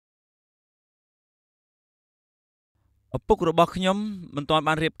ឪពុករបស់ខ្ញុំមិនទាន់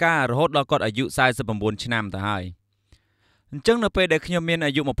បានរៀបការរហូតដល់គាត់អាយុ49ឆ្នាំទៅហើយអញ្ចឹងនៅពេលដែលខ្ញុំមាន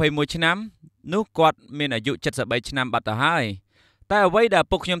អាយុ21ឆ្នាំនោះគាត់មានអាយុ73ឆ្នាំបាត់ទៅហើយតែអ្វីដែលឪ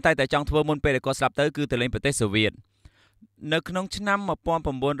ពុកខ្ញុំតែងតែចង់ធ្វើមុនពេលដែលគាត់ស្លាប់ទៅគឺទៅលេងប្រទេសសូវៀតនៅក្នុងឆ្នាំ1976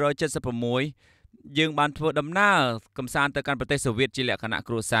យើងបានធ្វើដំណើរកម្សាន្តទៅកាន់ប្រទេសសូវៀតជាលក្ខណៈ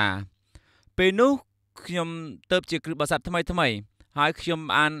គ្រួសារពេលនោះខ្ញុំទៅជាគ្រឹះបរិស័ទថ្មីហើយខ្ញុំ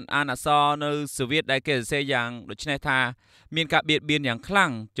អានអក្សរនៅសូវៀតដែលគេសរសេរយ៉ាងដូចនេះថាមានការបៀតបៀនយ៉ាងខ្លាំ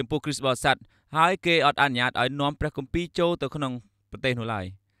ងចំពោះគ្រិស្តបរិស័ទហើយគេអត់អនុញ្ញាតឲ្យនាំព្រះគម្ពីរចូលទៅក្នុងប្រទេសនោះឡើយ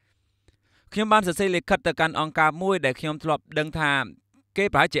ខ្ញុំបានសរសេរលិខិតទៅកាន់អង្គការមួយដែលខ្ញុំធ្លាប់ដឹងថាគេ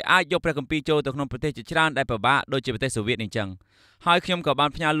ប្រហែលជាអាចយកព្រះគម្ពីរចូលទៅក្នុងប្រទេសជាច្រើនដែលពិបាកដូចជាប្រទេសសូវៀតនេះអញ្ចឹងហើយខ្ញុំក៏បាន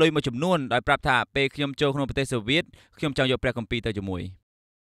ផ្ញើលុយមួយចំនួនដោយប្រាប់ថាពេលខ្ញុំចូលក្នុងប្រទេសសូវៀតខ្ញុំចង់យកព្រះគម្ពីរទៅជាមួយ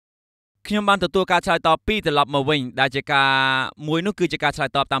ខ្ញុំបានទទួលការឆ្លើយតបពីត្រឡប់មកវិញដែលជាការមួយនោះគឺជាការឆ្លើយ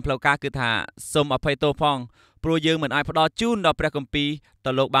តបតាមផ្លូវការគឺថាសូមអភ័យទោសផងព្រោះយើងមិនអាចផ្ដល់ជូនដល់ព្រះគម្ពីរ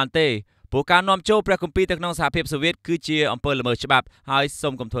ទៅលោកបានទេព្រោះការនាំចូលព្រះគម្ពីរទៅក្នុងសហភាពសូវៀតគឺជាអំពើល្មើសច្បាប់ហើយសូ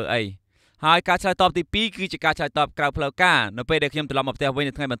មកុំធ្វើអីហើយការឆ្លើយតបទី2គឺជាការឆ្លើយតបក្រៅផ្លូវការនៅពេលដែលខ្ញុំត្រឡប់មកផ្ទះវិញ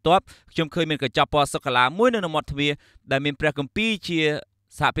នៅថ្ងៃបន្ទាប់ខ្ញុំឃើញមានកញ្ចប់ពណ៌សូកូឡាមួយនៅមាត់ទ្វារដែលមានព្រះគម្ពីរជា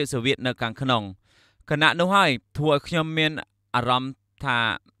សហភាពសូវៀតនៅខាងក្នុងគណៈនោះហើយធ្វើឲ្យខ្ញុំមានអារម្មណ៍ថា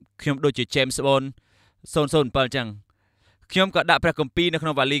ខ្ញុំដូចជា James Bond 007អញ្ចឹងខ្ញុំក៏ដាក់ព្រះគម្ពីរនៅក្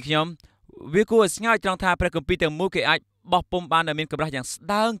នុងវ៉ាលីខ្ញុំវាគួរឲ្យស្ងើចត្រង់ថាព្រះគម្ពីរទាំងមូលគេអាចបោះពុម្ពបានដែលមានកម្រាស់យ៉ាងស្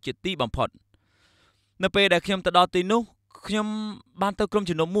ដើងជាទីបំផុតនៅពេលដែលខ្ញុំទៅដល់ទីនោះខ្ញុំបានទៅក្រុម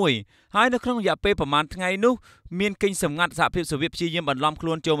ជំនុំមួយហើយនៅក្នុងរយៈពេលប្រហែលថ្ងៃនោះមានកេងសម្ងាត់សហភាពសូវៀតព្យាយាមបន្លំខ្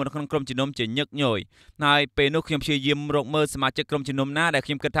លួនចូលមកក្នុងក្រុមជំនុំជាញឹកញយហើយពេលនោះខ្ញុំព្យាយាមរកមើលសមាជិកក្រុមជំនុំណាដែល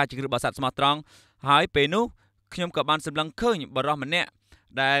ខ្ញុំគិតថាជាគ្រឹះបរិស័ទស្មោះត្រង់ហើយពេលនោះខ្ញុំក៏បានសម្លឹងឃើញបរិសម្នាក់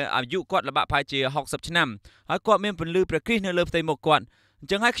ដែលអាយុគាត់ល្បាក់ប្រហែលជា60ឆ្នាំហើយគាត់មានពន្លឺព្រះគ្រីស្ទនៅលើផ្ទៃមុខគាត់អញ្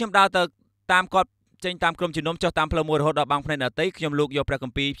ចឹងហើយខ្ញុំដើរទៅតាមគាត់ចេញតាមក្រុមជំនុំចុះតាមផ្លូវមួយរហូតដល់បាំងភ្នែកដទៃខ្ញុំលូកយកព្រះគ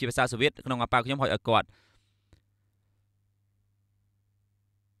ម្ពីរជាភាសាសូវៀតក្នុងអាប៉ាខ្ញុំហុចឲ្យគាត់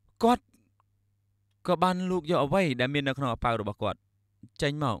ក៏បានលូកយកអ្វីដែលមាននៅក្នុងអាប៉ារបស់គាត់ចេ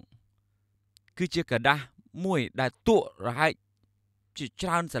ញមកគឺជាกระดาษមួយដែលទក់រហែកជាច្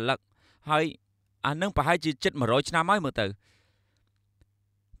រើនសន្លឹកហើយអានឹងប្រហែលជាជិត100ឆ្នាំហើយមើលទៅ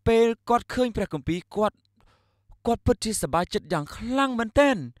ពេលគាត់ឃើញព្រះគម្ពីរគាត់ពិតជាសប្បាយចិត្តយ៉ាងខ្លាំងមែនទែ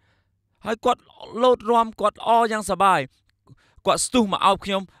នហើយគាត់លោតរាំគាត់អរយ៉ាងសប្បាយគាត់ស្ទុះមកអោបខ្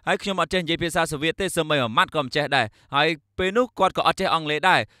ញុំហើយខ្ញុំអត់ចេះនិយាយភាសាសូវៀតទេសូម្បីមួយម៉ាត់ក៏មិនចេះដែរហើយពេលនោះគាត់ក៏អត់ចេះអង់គ្លេស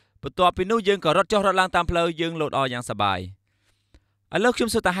ដែរបន្ទាប់ពីនោះយើងក៏រត់ចុះរត់ឡើងតាមផ្លូវយើងលោតអរយ៉ាងសប្បាយឥឡូវខ្ញុំ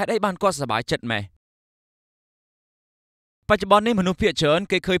សួរថាហេតុអីបានគាត់សប្បាយចិត្តម៉េះបច្ចុប្បន្ននេះមនុស្សភាគច្រើន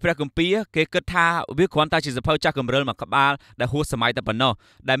គេឃើញព្រះគម្ពីរគេគិតថាវាគ្រាន់តែជាសភៅចាស់កម្រិលមួយក្បាលដែលហួសសម័យតែប៉ុណ្ណោះ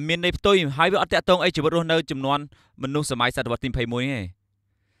ដែលមានន័យផ្ទុយហើយវាអត់តាក់ទងអីជីវិតរស់នៅចំនួនមនុស្សសម័យសតវត្សទី21ទេ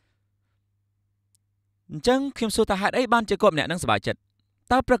អញ្ចឹងខ្ញុំសួរថាហេតុអីបានជាគាត់ម្នាក់នឹងសប្បាយចិត្ត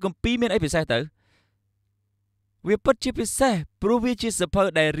តើព្រះគម្ពីរមានអីពិសេសទៅវាពិតជាពិសេសព្រោះវាជាសភៅ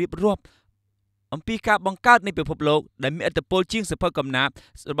ដែលរៀបរាប់អំពីការបង្កើតនៃពិភពលោកដែលមានឥទ្ធិពលជាងសភៅកំណាព្យ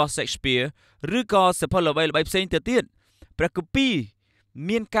របស់ Shakespeare ឬក៏សភៅល្បីៗផ្សេងទៅទៀតព្រះគម្ពីរ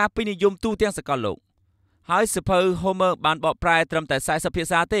មានការពេញនិយមទូទាំងសកលលោកហើយសភៅ Homer បានបកប្រែត្រឹមតែ40ភា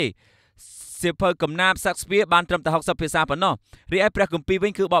សាទេសៀវភៅកំណាព្យ Shakespeare បានត្រឹមតែ60ភាសាប៉ុណ្ណោះរីឯព្រះគម្ពីរវិ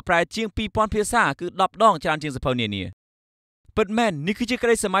ញគឺបកប្រែជាង2000ភាសាគឺ10ដងច្រើនជាងសភៅនានាពិតមែននេះគឺជាក្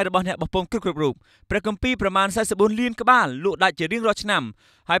តីសម័យរបស់អ្នកបោះពុម្ពគ្រប់រូបព្រះគម្ពីរប្រមាណ44លានក្បាលលក់ដាច់ជារៀងរាល់ឆ្នាំ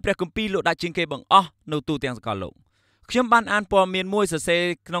ហើយព្រះគម្ពីរលក់ដាច់ជាងគេបង្អស់នៅទូទាំងសកលលោកខ្ញុំបានអានព័ត៌មានមួយសរសេរ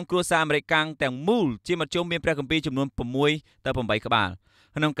ក្នុងគ្រួសារអាមេរិកកាំងទាំងមូលជាមធ្យមមានព្រះគម្ពីរចំនួន6ទៅ8ក្បាល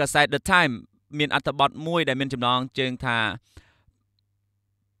ក្នុងកាសែត The Time មានអត្ថបទមួយដែលមានចំណងជើងថា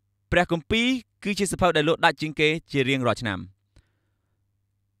ព្រះគម្ពីរគឺជាសភៅដែលលក់ដាច់ជាងគេជារៀងរាល់ឆ្នាំ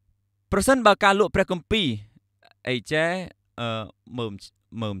ប្រសិនបើការលក់ព្រះគម្ពីរអីចេះមើល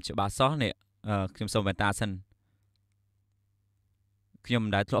ច្បាស់សោះនេះខ្ញុំសូមវ៉ែនតាសិនខ្ញុំមិ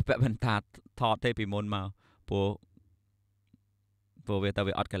នដែលធ្លាប់ពាក់វ៉ែនតាថតទេពីមុនមកព្រោះវាទៅ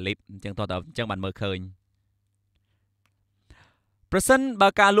វាអត់កាលីបអញ្ចឹងតើអញ្ចឹងបានមើលឃើញប្រសិនបើ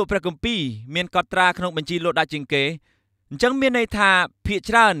ការលក់ព្រះគម្ពីរមានកត់ត្រាក្នុងបញ្ជីលក់ដាច់ជាងគេអញ្ចឹងមានន័យថាភាគ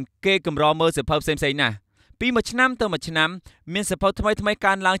ច្រើនគេកម្រមើលសៀវភៅផ្សេងៗណាស់ពីមួយឆ្នាំទៅមួយឆ្នាំមានសៀវភៅថ្មី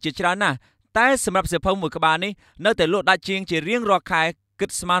កើនឡើងជាច្រើនណាស់តែសម្រាប់សៀវភៅមួយក្បាលនេះនៅតែលក់ដាច់ជារៀងរាល់ខែគិត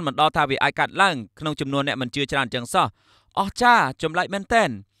ស្មានមិនដល់ថាវាអាចកាត់ឡើងក្នុងចំនួនអ្នកមិនជឿច្រើនអញ្ចឹងសោះអស្ចារ្យចម្លែកមែនទែន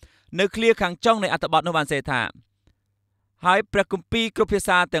នៅឃ្លាខាងចុងនៃអត្ថបទនោះបានសេថាហើយព្រះគម្ពីរគ្រប់ភា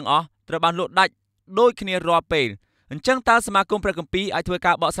សាទាំងអស់ត្រូវបានលក់ដាច់ដូចគ្នារាល់ពេលអញ្ចឹងតើសមាគមព្រះគម្ពីរអាចធ្វើ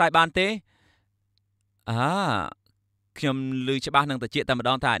ការបកស្រាយបានទេខ្ញុំឮច្បាស់នឹងតិចតែម្ដ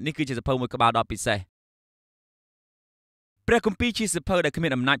ងថានេះគឺជាសភៅមួយក្បាលដ៏ពិសេសព្រះគម្ពីរជាសភៅដែលគ្មា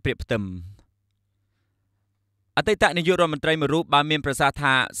នអំណាចព្រាបផ្ទឹម អតីតនាយករដ្ឋមន្ត្រីមួយរូបបានមានប្រសាសន៍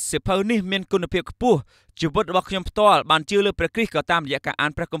ថាសៀវភៅនេះមានគុណភាពខ្ពស់ជីវិតរបស់ខ្ញុំផ្ទាល់បានជឿលើព្រះគ្រីស្ទក៏តាមរយៈការអា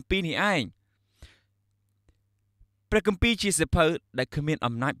នព្រះគម្ពីរនេះឯងព្រះគម្ពីរជាសៀវភៅដែលគ្មាន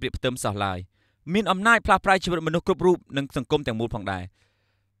អំណាចប្រៀបផ្ទឹមសោះឡើយមានអំណាចផ្លាស់ប្រែជីវិតមនុស្សគ្រប់រូបនិងសង្គមទាំងមូលផងដែរ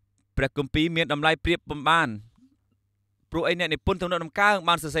ព្រះគម្ពីរមានតម្លៃប្រៀបបំបានព្រោះឯអ្នកនិពន្ធទំនុកដំកើង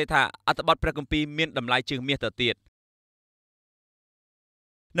បានសរសេរថាអត្ថបទព្រះគម្ពីរមានតម្លៃជាងមាសទៅទៀត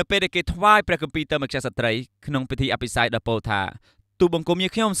នៅពេលដែលគេថ្វាយព្រះគម្ពីរទៅម្ចាស់ស្ត្រីក្នុងពិធីអភិសេកដ៏ពោលថាទូលបង្គំយា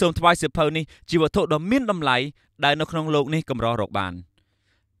យខ្ញុំសូមថ្វាយសៀវភៅនេះជាវត្ថុដ៏មានតម្លៃដែលនៅក្នុងโลกនេះកម្ររកបានឥ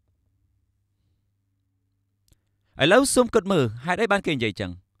ឡូវសូមគិតមើលហេតុអីបានគេនិយាយចឹ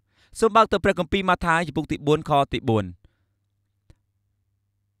ងសូមបើកទៅព្រះគម្ពីរម៉ាថាយជំពូកទី4ខទី4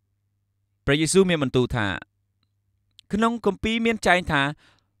ព្រះយេស៊ូវមានបន្ទូលថាក្នុងគម្ពីរមានចែងថា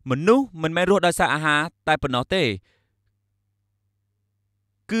មនុស្សមិនមែនរស់ដោយសារអាហារតែប៉ុណ្ណោះទេ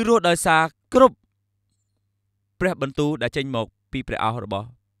គឺរស់ដោយសារគ្រប់ព្រះបន្ទូលដែលចេញមកពីព្រះឱស្ថរបស់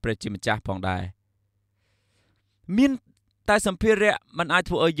ព្រះជាម្ចាស់ផងដែរមានតែសម្ភារៈមិនអាច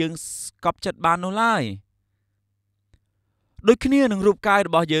ធ្វើឲ្យយើងស្កប់ចិត្តបាននោះឡើយដូចគ្នានឹងរូបកាយរ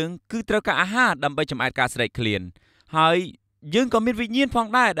បស់យើងគឺត្រូវការអាហារដើម្បីចម្អែតការស្រេកឃ្លានហើយយើងក៏មានវិញ្ញាណផង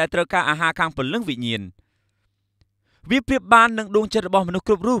ដែរដែលត្រូវការអាហារខាងព្រលឹងវិញ្ញាណវាប្រៀបបាននឹងដួងចិត្តរបស់មនុស្ស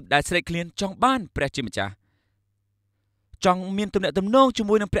គ្រប់រូបដែលស្រេកឃ្លានចង់បានព្រះជាម្ចាស់ចង់មានទំនាក់ទំនងជា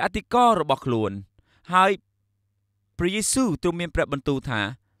មួយនឹងព្រះអធិការរបស់ខ្លួនហើយព្រះយេស៊ូវទ្រង់មានព្រះបន្ទូលថា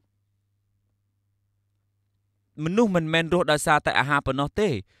មនុស្សមិនមែនរស់ដោយសារតែអាហារប៉ុណ្ណោះទេ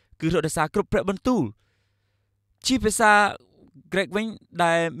គឺរស់ដោយសារគ្រប់ព្រះបន្ទូលជាភាសាក្រិកវិញ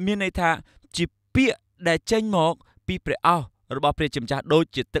ដែលមានន័យថាជាពាក្យដែលចេញមកពីព្រះឱស្ថរបស់ព្រះជាម្ចាស់ដូច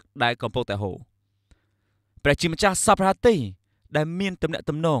ជាទឹកដែលកំពុងតែហូរព្រះជាម្ចាស់សព្វហត្ថីដែលមានទំនាក់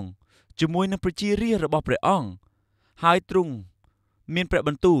ទំនងជាមួយនឹងប្រជារាស្ត្ររបស់ព្រះអង្គហើយទ្រង់មានព្រះប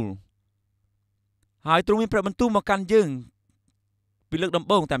ន្ទូលមកកាន់យើងពីលើកដំ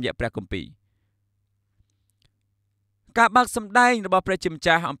បូងតាមរយៈព្រះគម្ពីរការបើកសម្ដែងរបស់ព្រះជាម្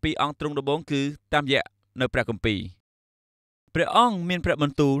ចាស់អំពីអង្គទ្រង់ដំបូងគឺតាមរយៈនៅព្រះគម្ពីរព្រះអង្គមានព្រះប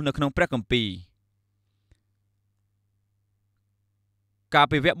ន្ទូលនៅក្នុងព្រះគម្ពីរកាល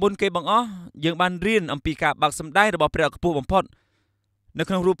ពីវគ្គមុនគេបង្អស់យើងបានរៀនអំពីការបើកសម្ដែងរបស់ព្រះខ្ពស់បំផុតនៅ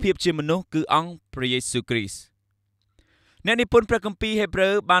ក្នុងរូបភាពជាមនុស្សគឺអង្គព្រះយេស៊ូវគ្រីស្ទអ្នកនិពន្ធព្រះគម្ពីរហេព្រើ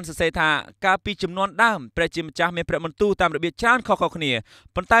របានសរសេរថាកាលពីជំនាន់ដើមព្រះជាម្ចាស់មានព្រះបន្ទូលតាមរបៀបច្រើនខុសៗគ្នា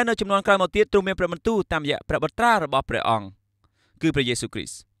ប៉ុន្តែនៅជំនាន់ក្រោយមកទៀតទ្រង់មានព្រះបន្ទូលតាមរយៈព្រះបុត្រារបស់ព្រះអង្គគឺព្រះយេស៊ូវគ្រី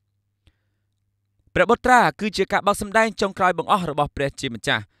ស្ទព្រះបុត្រាគឺជាការបើកសម្ដែងចុងក្រោយបង្អស់របស់ព្រះជាម្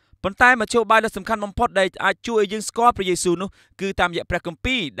ចាស់ប៉ុន្តែមធ្យោបាយដ៏សំខាន់បំផុតដែលអាចជួយឲ្យយើងស្គាល់ព្រះយេស៊ូវនោះគឺតាមរយៈព្រះគម្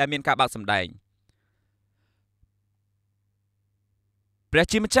ពីរដែលមានការបើកសម្ដែងព្រះ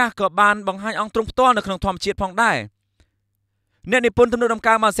ជាម្ចាស់ក៏បានបង្ហាញអង្គទ្រង់ផ្ទាល់នៅក្នុងធម្មជាតិផងដែរអ្នកនិពន្ធទំនុកដំ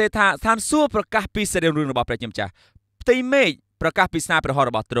កើងបានសេថាស្ថានសួគ៌ប្រកាសពីសេរីរឿងរបស់ព្រះជាម្ចាស់ផ្ទៃមេឃប្រកាសពីស្នាព្រះហស្ថ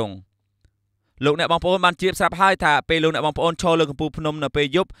របស់ទ្រង់លោកអ្នកបងប្អូនបានជ្រាបស្រាប់ហើយថាពេលលោកអ្នកបងប្អូនឈរលើកំពូលភ្នំនៅពេល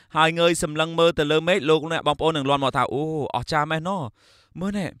យប់ហើយងើយសម្លឹងមើលទៅលើមេឃលោកអ្នកបងប្អូននឹងលាន់មកថាអូអស្ចារ្យមែនណមើ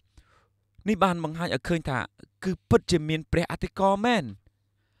លនេះបានបង្ហាញឲ្យឃើញថាគឺពិតជាមានព្រះអធិការមែន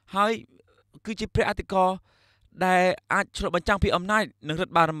ហើយគឺជាព្រះអធិការដែលអាចឆ្លុះបញ្ចាំងពីអំណាចនិងឫទ្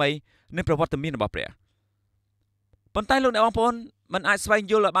ធិបារមីនៃប្រវត្តិមានរបស់ព្រះប៉ុន្តែលោកអ្នកបងប្អូនមិនអាចស្វែង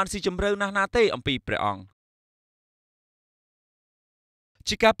យល់ឲ្យបានស៊ីជម្រៅណាស់ណាទេអំពីព្រះអង្គ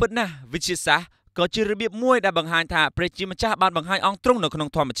ជាការពិតណាស់វិទ្យាសាស្ត្រក៏ជារបៀបមួយដែលបង្ហាញថាព្រះជាម្ចាស់បានបង្ហាញអង្គទ្រង់នៅក្នុង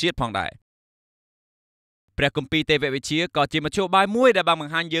ធម្មជាតិផងដែរព្រះគម្ពីរទេវវិទ្យាក៏ជាមធ្យោបាយមួយដែលបានប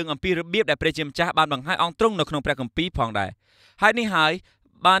ង្ហាញយើងអំពីរបៀបដែលព្រះជាម្ចាស់បានបង្ហាញអង្គទ្រង់នៅក្នុងព្រះគម្ពីរផងដែរហើយនេះហើយ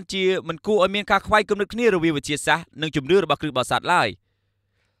បានជាមិនគួរឲ្យមានការខ្វែងគំនិតគ្នារវាងវិទ្យាសាស្ត្រនិងជំនឿរបស់គ្រិស្តបរិស័ទឡើយ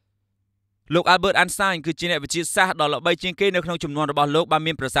លោក Albert Einstein គឺជាអ្នកវិទ្យាសាស្ត្រដ៏ល្បីជាងគេនៅក្នុងចំនួនរបស់លោកបាន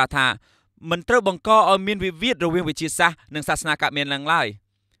មានប្រសាសន៍ថាមិនត្រូវបង្កឲ្យមានវិវាទរវាងវិទ្យាសាស្ត្រនិងសាសនាកើតមានឡើងឡើយ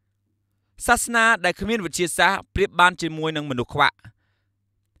សាសនាដែលគ្មានវិទ្យាសាស្ត្រប្រៀបបានជាមួយនឹងមនុស្សខ្វាក់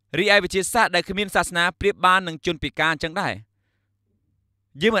រីឯវិទ្យាសាស្ត្រដែលគ្មានសាសនាប្រៀបបាននឹងជនពិការអញ្ចឹងដែរ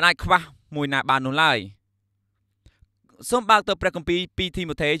យើងមិនអាចខ្វះមួយណាបាននោះឡើយសូមបើកទៅព្រះគម្ពីរ2ទី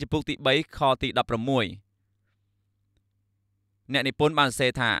ម៉ូថេជំពូកទី3ខទី16អ្នកនិពន្ធបានសរសេ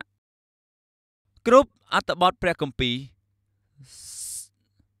រថាគ្រប់អត្ថបទព្រះគម្ពីរ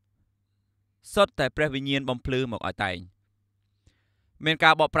សុទ្ធតែព្រះវិញ្ញាណបំភ្លឺមកឲ្យតែងមាន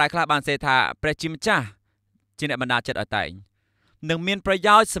ការបកប្រែខ្លះបានសេថាព្រះជាម្ចាស់ជាអ្នកបណ្ដាចិត្តឲ្យតែងនិងមានប្រ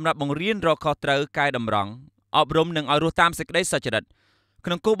យោជន៍សម្រាប់បង្រៀនរកខុសត្រូវកែតម្រង់អប់រំនិងឲ្យរស់តាមសេចក្តីសុចរិតក្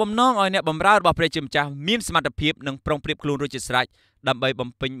នុងគោលបំណងឲ្យអ្នកបម្រើរបស់ព្រះជាម្ចាស់មានសមត្ថភាពនិងប្រុងប្រៀបខ្លួនរួចជាស្រេចដើម្បីបំ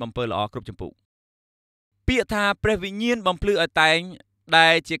ពេញបំពើល្អគ្រប់ចម្ពោះពាក្យថាព្រះវិញ្ញាណបំភ្លឺឲ្យតែងដែ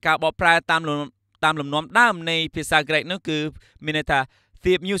លជាការបកប្រែតាមលំនាំដើមនៃភាសាក្រិកនោះគឺមានន័យថា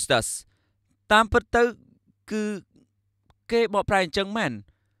Theopneustos តាមពិតទៅ គឺគេបកប្រែអញ្ចឹងមែន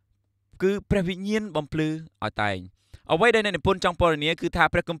គឺព្រះវិញ្ញាណបំភ្លឺឲ្យតែងអ្វីដែលអ្នកនិពន្ធចង់ពណ៌នាគឺថា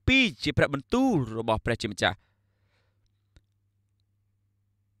ព្រះគម្ពីរជាព្រះបន្ទូលរបស់ព្រះជាម្ចាស់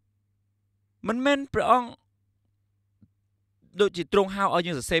មិនមែនព្រះអង្គដូចជាទ្រង់ហៅឲ្យ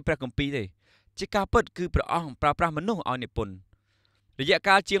យើងសរសេរព្រះគម្ពីរទេជាការពិតគឺព្រះអង្គប្រើប្រាស់មនុស្សឲ្យនិពន្ធរយៈ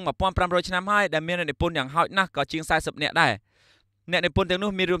កាលជាង1500ឆ្នាំហើយដែលមានអ្នកនិពន្ធយ៉ាងហោចណាស់ក៏ជាង40នាក់ដែរអ្នកនិពន្ធទាំង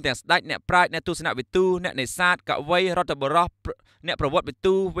នោះមានរួមទាំងស្ដេចអ្នកប្រាជ្ញអ្នកទស្សនវិទូអ្នកនេសាទកវីរដ្ឋបុរសអ្នកប្រវត្តិវិ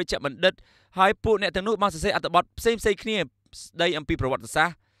ទូវេជ្ជបណ្ឌិតហើយពួកអ្នកទាំងនោះបានសរសេរអត្ថបទផ្សេងៗគ្នាស្ដីអំពីប្រវត្តិសាស្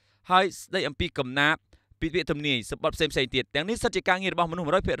ត្រហើយស្ដីអំពីកំណាព្យពីពាក្យទំនាយសម្បត្តិផ្សេងៗទៀតទាំងនេះសិតជាការងាររបស់មនុស្ស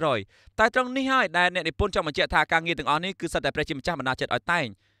 100% តែត្រង់នេះហើយដែលអ្នកនិពន្ធចង់បញ្ជាក់ថាការងារទាំងអស់នេះគឺសិតតែព្រះជាម្ចាស់បណ្ដាចិត្តឲ្យតែង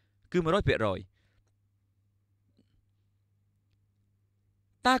គឺ 100%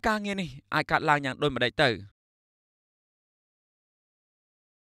 តើការងារនេះអាចកាត់ឡើងយ៉ាងដូចម្ដេចទៅ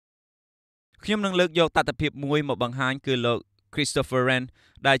ខ្ញុំនឹងលើកយកទស្សនវិជ្ជាមួយមកបង្ហាញគឺលោក Christopher Wren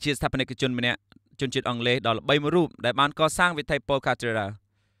ដែលជាស្ថាបនិកជនម្នាក់ជនជាតិអង់គ្លេសដ៏ល្បីមួយរូបដែលបានកសាងវិថី Paul Cathedral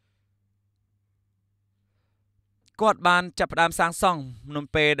គាត់បានចាប់ផ្ដើមសាងសង់នៅ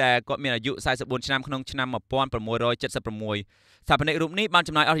ពេលដែលគាត់មានអាយុ44ឆ្នាំក្នុងឆ្នាំ1676ស្ថាបនិករូបនេះបាន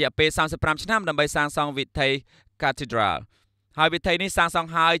ចំណាយអស់រយៈពេល35ឆ្នាំដើម្បីសាងសង់វិថី Cathedral ហើយវិថីនេះសាងសង់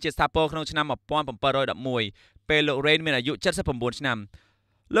ហើយជាស្ថាពរក្នុងឆ្នាំ1711ពេលលោក Wren មានអាយុ79ឆ្នាំ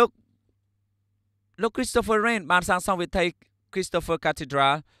លោក Christopher Wren បានសាងសង់វិថី Christopher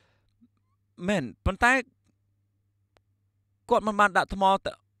Cathedral មែនប៉ុន្តែគាត់មិនបានដាក់ថ្ម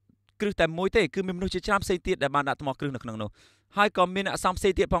គ្រឹះតែមួយទេគឺមានមនុស្សជាច្រើនផ្សេងទៀតដែលបានដាក់ថ្មគ្រឹះនៅក្នុងនោះហើយក៏មានអ្នកអសង្ឃផ្សេ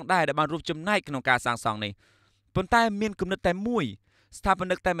ងទៀតផងដែរដែលបានរួមចំណែកក្នុងការសាងសង់នេះប៉ុន្តែមានគំនិតតែមួយស្ថាប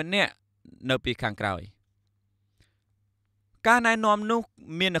និកតែម្នាក់នៅពីខាងក្រោយការណែនាំនោះ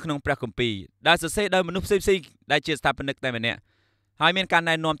មាននៅក្នុងព្រះគម្ពីរដែលសរសេរដោយមនុស្សផ្សេងៗដែលជាស្ថាបនិកតែម្នាក់ហើយមានការ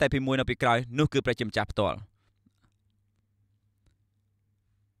ណែនាំតែពីមួយនៅពីក្រោយនោះគឺព្រះជាម្ចាស់ផ្ទាល់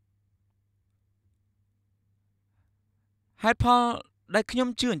ហេតុផលដែលខ្ញុំ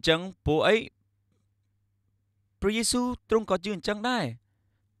ជឿអញ្ចឹងព្រោះអីព្រះយេស៊ូវទ្រង់ក៏ជឿអញ្ចឹងដែរ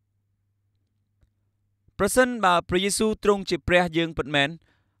ប្រសិនបើព្រះយេស៊ូវទ្រង់ជាព្រះយើងពិតមែន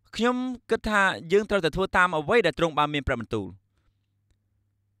ខ្ញុំគិតថាយើងត្រូវតែធ្វើតាមអ្វីដែលទ្រង់បានមានព្រះបន្ទូល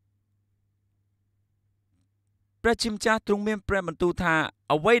ព្រះជាម្ចាស់ទ្រង់មានព្រះបន្ទូលថា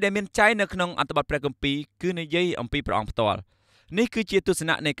អ្វីដែលមានចែងនៅក្នុងអត្ថបទព្រះគម្ពីរគឺនិយាយអំពីព្រះអង្គផ្ទាល់នេះគឺជាទស្ស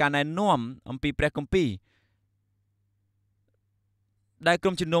នៈនៃការណែនាំអំពីព្រះគម្ពីរដែលក្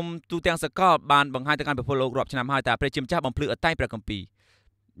រុមជំនុំទូទាំងសកលបានបង្ហាញទៅកាន់ពិភពលោករាប់ឆ្នាំហើយតែព្រះជាម្ចាស់បំភ្លឺឲ្យតែងព្រះគម្ពីរ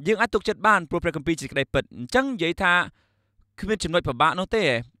យើងអាចទុកចិត្តបានព្រោះព្រះគម្ពីរជាក្តីពិតអញ្ចឹងនិយាយថាគ្មានចំណុចពិបាកនោះទេ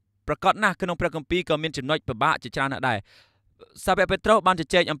ប្រកបណាស់ក្នុងព្រះគម្ពីរក៏មានចំណុចពិបាកជាច្រើនណាស់ដែរសាវកពេត្រុសបានជ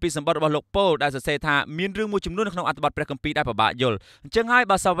ជែកអំពីសម្បត្តិរបស់លោកប៉ូលដែលសរសេរថាមានរឿងមួយចំនួននៅក្នុងអត្ថបទព្រះគម្ពីរដែលពិបាកយល់អញ្ចឹងហើយ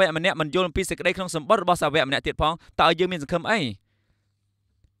បើសាវកម្នាក់មិនយល់អំពីសេចក្តីក្នុងសម្បត្តិរបស់សាវកម្នាក់ទៀតផងតើឲ្យយើងមានសង្ឃឹមអី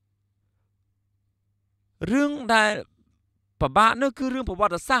រឿងដែលពិបាកនោះគឺរឿងប្រវ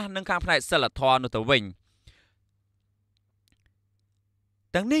ត្តិសាស្ត្រនិងខាងផ្នែកសិលធម៌នោះទៅវិញ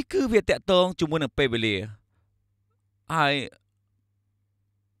ទាំងនេះគឺវាតាក់ទងជាមួយនឹងពេលវេលាហើយ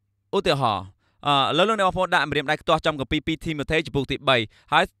ឧទាហរណ៍លោកអ្នកបងប្អូនដាក់ម្រាមដៃខ្ទាស់ចំគម្ពីរ2ធីម៉ូថេចំពុកទី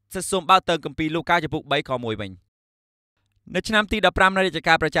3ហើយសូមបើកទៅគម្ពីរលូកាចំពុក3ខ1វិញនៅឆ្នាំទី15នៃរជ្ជ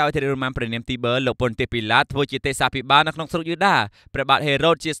កាលព្រះចៅអធិរាជរ៉ូម៉ាំព្រះនាមទីបឺលោកប៉ុនតេពីឡាតធ្វើជាទេសាភិបាលនៅក្នុងស្រុកយូដាព្រះបាទហេ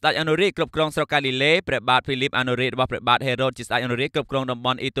រ៉ូតជាស្ដេចអនុរាជគ្រប់គ្រងស្រុកកាលីលេព្រះបាទហ្វីលីបអនុរាជរបស់ព្រះបាទហេរ៉ូតជាស្ដេចអនុរាជគ្រប់គ្រងតំប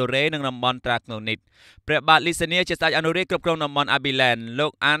ន់អ៊ីតូរ៉េនិងតំបន់ត្រាក្នូនីតព្រះបាទលីសានីជាស្ដេចអនុរាជគ្រប់គ្រងតំបន់អាប៊ីឡែនលោ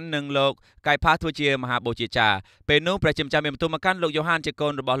កអាននិងលោកកៃផាធ្វើជាមហាបូជាចារ្យពេលនោះព្រះជាម្ចាស់មានបន្ទូលមកកាន់លោកយ៉ូហានជាកូ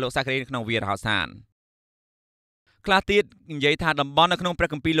នរបស់លោកសាគ្រីក្នុងវីរហោសានខ្លះទៀតនិយាយថាតំបន់នៅក្នុងព្រះ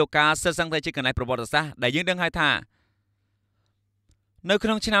គម្ពីរលូកាសិតសឹងតែជាកន្លែងប្រវត្តិសាស្ត្រដែលយើងដឹងហើយថានៅក្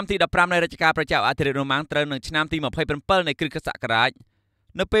នុងឆ្នាំទី15នៃរជ្ជកាលព្រះចៅអធិរាជរ៉ូម៉ាំងត្រូវនឹងឆ្នាំទី27នៃគ្រិស្តសករាជ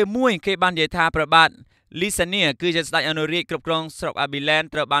នៅពេលមួយគេបាននិយាយថាព្រះបាទលីសានីគឺជាស្ដេចអនុរាជគ្រប់គ្រងស្រុកអាប៊ីឡែន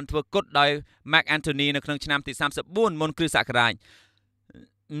ត្រូវបានធ្វើគុតដោយម៉ាក់អាន់ថូនីនៅក្នុងឆ្នាំទី34មុនគ្រិស្តសករាជ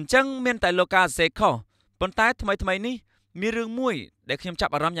អញ្ចឹងមានតែលូកាសរសេរខុសប៉ុន្តែថ្មីនេះមានរឿងមួយដែលខ្ញុំចា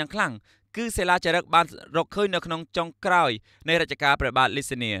ប់អារម្មណ៍យ៉ាងខ្លាំងគឺសិលាចារឹកបានរកឃើញនៅក្នុងចុងក្រោយនៃរជ្ជកាលព្រះបាទលី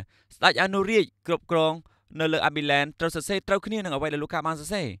សានីស្ដេចអនុរាជគ្រប់គ្រងនៅលើអាប៊ីឡែនត្រូវសរសេរត្រូវគ្នានឹងអ្វីដែលលូកាបានសរ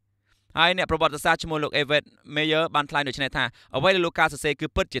សេរហើយអ្នកប្រវត្តិសាស្ត្រឈ្មោះលោក Everett Mayer បានថ្លែងដូចនេះថាអ្វីដែលលូកាសរសេរគឺ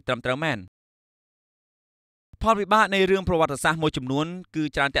ពិតជាត្រឹមត្រូវមែនផលវិបាកនៃរឿងប្រវត្តិសាស្ត្រមួយចំនួនគឺ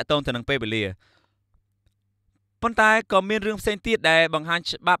ច្រើនតាក់ទងទៅនឹងពេលវេលាប៉ុន្តែក៏មានរឿងផ្សេងទៀតដែលបង្ហាញ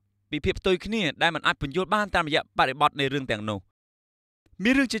ច្បាប់ពីភាពផ្ទុយគ្នាដែលមិនអាចពន្យល់បានតាមរយៈបរិបទនៃរឿងទាំងនោះ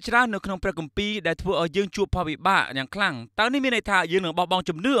មានរឿងជាច្រើននៅក្នុងព្រះគម្ពីរដែលធ្វើឲ្យយើងជួបផលវិបាកយ៉ាងខ្លាំងតើនេះមានន័យថាយើងនឹងបោះបង់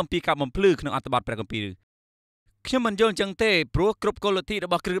ជំនឿអំពីការបំភ្លឺក្នុងអត្ថបទព្រះគម្ពីរ ខ្ញុំមិនយល់អញ្ចឹងទេព្រោះគ្រប់គោលលទ្ធិរ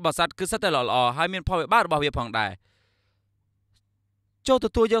បស់គ្រឹះបរិស័ទគឺសិតតែល្អៗហើយមានផលវិបាករបស់វាផងដែរចូលទ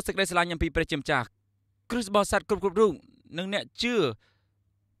ទួលយកសេចក្តីស្រឡាញ់អំពីព្រះជាម្ចាស់គ្រឹះបរិស័ទគ្រប់រូបនិងអ្នកជឿ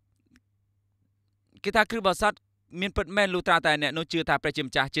គេថាគ្រឹះបរិស័ទមានពិតមែនលុះត្រាតែអ្នកនោះជឿថាព្រះជា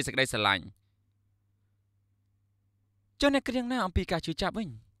ម្ចាស់ជាសេចក្តីស្រឡាញ់ចុះអ្នកគ្រាងណាអំពីការជឿចាប់វិញ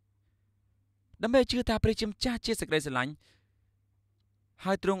ដើម្បីជឿថាព្រះជាម្ចាស់ជាសេចក្តីស្រឡាញ់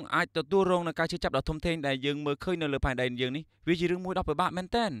ហើយទ្រង់អាចទទួលរងនឹងការជឿចាប់ដ៏ធំធេងដែលយើងមើលឃើញនៅលើផែនដីយើងនេះវាជារឿងមួយដ៏ពិបាកមែន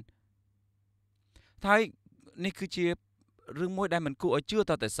ទែនហើយនេះគឺជារឿងមួយដែលមិនគួរឲ្យជឿ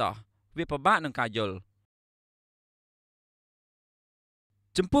តតែសោះវាពិបាកនឹងការយល់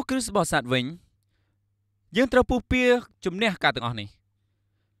ចំពោះគ្រឹះបរិស័ទវិញយើងត្រូវពុះពៀជំនះការទាំងអស់នេះ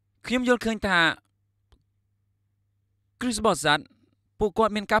ខ្ញុំយល់ឃើញថាគ្រឹះបរិស័ទពួកគា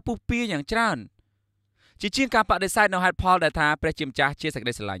ត់មានការពុះពៀយ៉ាងច្រើនជាជាងការបដិសេធនៅហេតុផលដែលថាព្រះជាម្ចាស់ជាសេចក្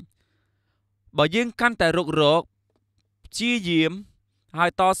តីស្រឡាញ់បើយើងកាន់តែរុករកព្យាយាមហើ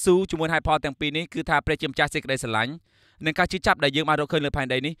យតស៊ូជាមួយហេតុផលទាំងពីរនេះគឺថាព្រះជាម្ចាស់សេចក្តីស្រឡាញ់និងការជឿចាប់ដែលយើងបានរកឃើញលើផែន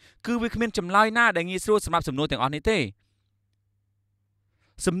ដីនេះគឺវាគ្មានចម្លើយណាដែលងាយស្រួលសម្រាប់សំណួរទាំងអស់នេះទេ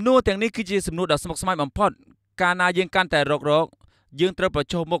សំណួរទាំងនេះគឺជាសំណួរដ៏ស្មុគស្មាញបំផុតកាលណាយើងកាន់តែរកយើងត្រូវប្រ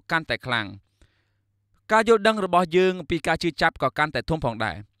ឈមមុខកាន់តែខ្លាំងការយល់ដឹងរបស់យើងពីការជឿចាប់ក៏កាន់តែធំផង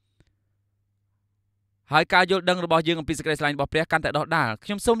ដែរហើយការយល់ដឹងរបស់យើងអំពីសេចក្តីស្រឡាញ់របស់ព្រះកាន់តែដុះដាលខ្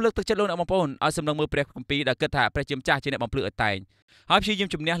ញុំសូមលើកទឹកចិត្តលោកអ្នកបងប្អូនឲ្យសម្លឹងមើលព្រះគម្ពីរដែលគិតថាព្រះជាម្ចាស់ជាអ្នកបំភ្លឺឲ្យតែងហើយព្យាយាម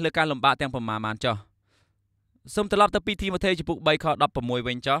ជំនះលើការលំបាកទាំងប្រមាណបានចុះសូមត្រឡប់ទៅពីទីម៉ូថេជំពូក3ខ16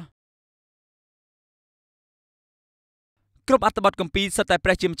វិញចុះគ្រប់អត្ថបទគម្ពីរសុទ្ធតែព្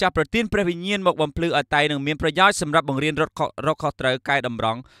រះជាម្ចាស់ប្រទានព្រះវិញ្ញាណមកបំភ្លឺឲ្យតែងនឹងមានប្រយោជន៍សម្រាប់បង្រៀនរកខុសត្រូវកែតម្រ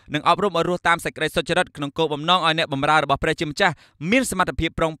ង់និងអប់រំឲ្យរស់តាមសេចក្តីសុចរិតក្នុងគោលបំណងឲ្យអ្នកបម្រើរបស់ព្រះជាម្ចាស់មានសមត្ថភាព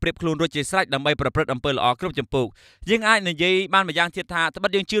ប្រុងប្រៀបខ្លួនរួចជាស្រេចដើម្បីប្រព្រឹត្តអំពើល្អគ្រប់ចម្ពោះយើងអាចនិយាយបានម្យ៉ាងទៀតថាត្បិត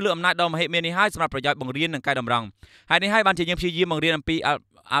យើងជឿលើអំណាចដ៏មហិមានេះហើយសម្រាប់ប្រយោជន៍បង្រៀននិងកែតម្រង់ហើយនេះហើយបានជាយើងព្យាយាមបង្រៀនអំពី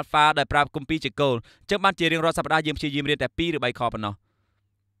Alpha ដែលប្រាប់គម្ពីរជាគោលចឹងបានជារៀងរាល់សប្តាហ៍យើងព្យាយាមរៀនតែ2ឬ3ខប៉ុណ្ណោះ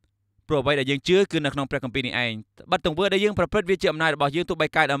ព្រោះអ្វីដែលយើងជឿគឺនៅក្នុងព្រះគម្ពីរនេះឯងបាត់ទង្វើដែលយើងប្រព្រឹត្តវាជាអំណាចរបស់យើងទោះបី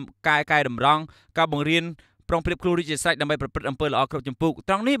កែតម្រង់ការបង្រៀនប្រុងប្រៀបខ្លួនរួចជាស្រេចដើម្បីប្រព្រឹត្តអំពើល្អគ្រប់ចម្ពោះ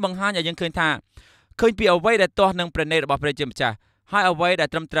ត្រង់នេះបង្ហាញឲ្យយើងឃើញពីអ្វីដែលទាស់នឹងព្រះនេតរបស់ព្រះជាម្ចាស់ហើយអ្វីដែល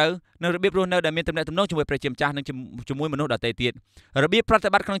ត្រឹមត្រូវនិងរបៀបរស់នៅដែលមានទំនាក់ទំនងជាមួយព្រះជាម្ចាស់និងជាមួយមនុស្សដទៃទៀតរបៀបប្រតិ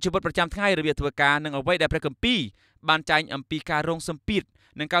បត្តិក្នុងជីវិតប្រចាំថ្ងៃរបៀបធ្វើការនិងអ្វីដែលព្រះគម្ពីរបានចែងអំពីការរងសម្ពាធ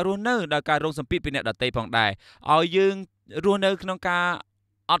និងការរស់នៅដោយការរងសម្ពាធពីអ្នកដទៃផងដែរឲ្យយើងរស់នៅក្នុងការ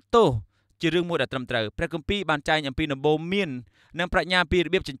អត់ទោសជារឿងមួយដែលត្រឹមត្រូវព្រះគម្ពីរបានចែងអំពីដំបូន្មាននិងប្រាជ្ញាពីរ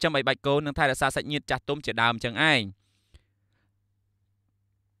បៀបចិញ្ចឹមឲ្យបាច់កូននិងថែរក្សាសាច់ញាតិចាស់ទុំជាដើមចឹងឯង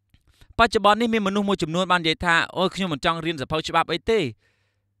បច្ចុប្បន្ននេះមានមនុស្សមួយចំនួនបាននិយាយថាអូយខ្ញុំមិនចង់រៀនសភៅច្បាប់អីទេ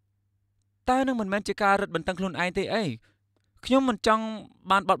តែនឹងមិនមែនជាការរឹតបន្តឹងខ្លួនឯងទេអីខ្ញុំមិនចង់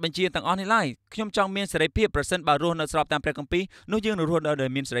បានបទបញ្ជាទាំងអស់នេះឡើយខ្ញុំចង់មានសេរីភាពប្រសិនបើរស់នៅស្របតាមព្រះគម្ពីរនោះយើងនឹងរស់នៅដោយ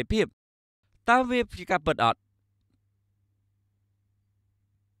មានសេរីភាពតើវាជាការពិតអត់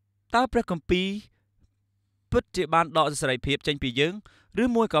តើព្រះគម្ពីរពិតជាបានដកសេរីភាពចេញពីយើងឬ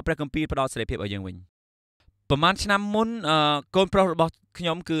មួយក៏ព្រះគម្ពីរផ្ដល់សេរីភាពឲ្យយើងវិញប្រហែលឆ្នាំមុនកូនប្រុសរបស់ខ្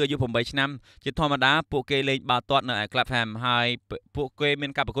ញុំគឺអាយុ8ឆ្នាំជាធម្មតាពួកគេលេងបាល់ទាត់នៅឯ Clapham ហើយពួកគេមា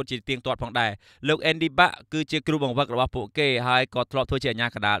នការប្រកួតជាទៀងទាត់ផងដែរលោក Andy Buck គឺជាគ្រូបង្វឹករបស់ពួកគេហើយក៏ធ្លាប់ធ្វើជាអាជ្ញា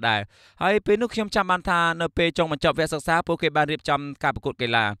កណ្ដាលដែរហើយពេលនោះខ្ញុំចាំបានថានៅពេលចុងបញ្ចប់វគ្គសិក្សាពួកគេបានរៀបចំការប្រកួតកី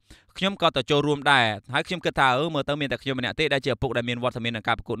ឡាខ្ញុំក៏ទៅចូលរួមដែរហើយខ្ញុំគិតថាមើលទៅមានតែខ្ញុំម្នាក់ទេដែលជាឪពុកដែលមានវត្តមានក្នុង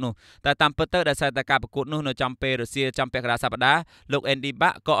ការប្រកួតនោះតែតាមពិតទៅដោយសារតែការប្រកួតនោះនៅចំពេលរសៀលចំពាក់កណ្ដាលសប្ដាហ៍លោក Andy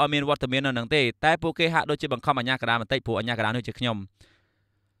Buck ក៏អត់មានវត្តមាននៅនឹងទេតែពួកគេហាក់ដូចជាបង្ខំអាជ្ញាកណ្ដាលបន្តិចព្រោះអាជ្ញាកណ្ដាលនោះជាខ្ញុំ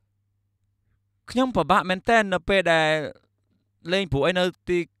ពិបាកមែនតើនៅពេលដែលលេងព្រោះ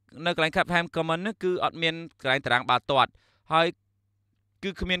នៅកន្លែង Clapham Common នេះគឺអត់មានកន្លែងតារាងបាល់ទាត់ហើយគឺ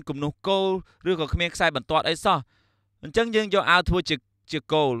គ្មានគំនូសគោលឬក៏គ្មានខ្សែបន្ទាត់អីសោះអញ្ចឹងយើងយកអាវធ្វើជា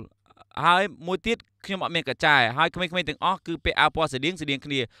គោលហើយមួយទៀតខ្ញុំអត់មានកញ្ចែហើយក្មេងៗទាំងអស់គឺពាក់អាវពណ៌ស្តៀង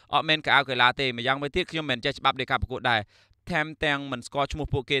គ្នាអត់មានកៅអៅកីឡាទេម្យ៉ាងមួយទៀតខ្ញុំមិនចេះច្បាប់នៃការប្រកួតដែរថែមទាំងមិនស្គាល់ឈ្មោះ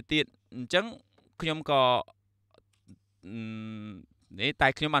ពួកគេទៀតអញ្ចឹងខ្ញុំក៏នេះតែ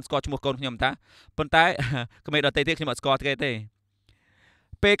ខ្ញុំបានស្គាល់ឈ្មោះកូនខ្ញុំតាប៉ុន្តែក្មេងដទៃទៀតខ្ញុំអត់ស្គាល់គេទេ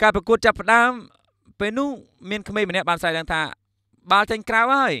ពេលការប្រកួតចាប់ផ្ដើមពេលនោះមានក្មេងម្នាក់បានស្រែកឡើងថាបាល់ចេញក្រៅ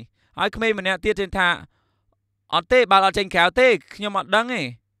ហើយក្មេងម្នាក់ទៀតចេញថាអត់ទេបាល់អត់ចេញក្រៅទេខ្ញុំអត់ដឹងទេ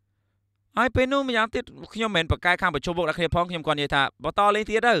ហើយពេលនោះម្យ៉ាងទៀតខ្ញុំមិនមែនប្រកែកខាងប្រជុំមុខដាក់គ្នាផងខ្ញុំគាត់និយាយថាបន្តលេង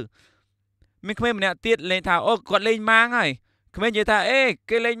ទៀតទៅមានក្មេងម្នាក់ទៀតលេងថាអូគាត់លេងម៉ាងហើយក្មេងនិយាយថាអេ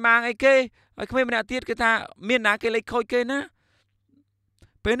គេលេងម៉ាងអីគេហើយក្មេងម្នាក់ទៀតគេថាមានណាគេលេងខូចគេណា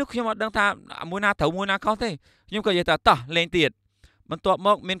ពេលនោះខ្ញុំអត់ដឹងថាមួយណាត្រូវមួយណាខុសទេខ្ញុំក៏និយាយថាតោះលេងទៀតបន្ទាប់ម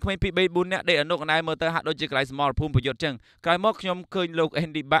កមានក្មេង2 3 4នាក់ដេកអនុកណ្ដាលមើលទៅហាក់ដូចជាកន្លែងសមរភូមិប្រយុទ្ធចឹងក្រោយមកខ្ញុំឃើញលោក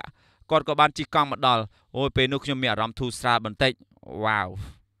Andy Buck គាត់ក៏បានជិះកង់មកដល់អូយពេលនោះខ្ញុំមានអារម្មណ៍ធូរស្រាលបន្តិចវ៉ាវ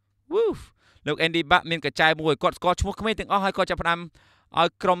លោក Andy Buck មានកញ្ចែមួយគាត់ស្គាល់ឈ្មោះក្មេងទាំងអស់ហើយគាត់ចាប់ផ្ដើមឲ្យ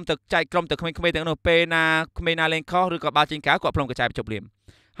ក្រុមទៅចែកក្រុមទៅក្មេងៗទាំងនោះពេលណាក្មេងណាលេងខុសឬក៏បាល់ចេញក្រៅគាត់ផ្លុំកញ្ចែបញ្ចប់លៀម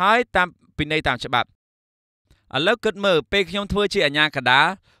ហើយតាមពិន័យតាមច្បាប់ឥឡូវគិតមើលពេលខ្ញុំធ្វើជាអាជ្ញាកណ្ដាល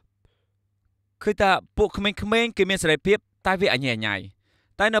ឃើញថាពួកក្មេងៗគេមានសេរីភាពតែវាអញ្ញាញ៉ៃ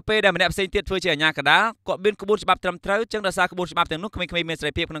តែនៅពេលដែលម្នាក់ផ្សេងទៀតធ្វើជាអាជ្ញាកណ្ដាលគាត់មានក្បួនច្បាប់ត្រឹមត្រូវចឹងដោយសារក្បួនច្បាប់ទាំងនោះក្មេងៗមានសេ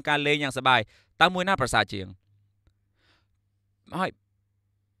រីភាពក្នុងការលេងយ៉ាងសប្បាយតើមួយណាប្រសើរជាងហើយ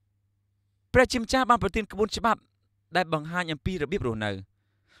ព្រះជាម្ចាស់បានប្រទានក្បួនច្បាប់ដែលបង្ហាញអំពីរបៀបរស់នៅ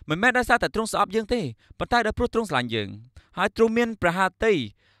មិនមែនដោយសារតែទ្រង់ស្អប់យើងទេប៉ុន្តែដោយព្រោះទ្រង់ស្រឡាញ់យើងហើយទ្រង់មានព្រះハតី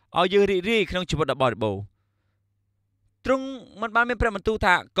ឲ្យយើងរីករាយក្នុងជីវិតដ៏បរិបូរណ៍ទ្រង់មិនបានមានព្រះបន្ទូល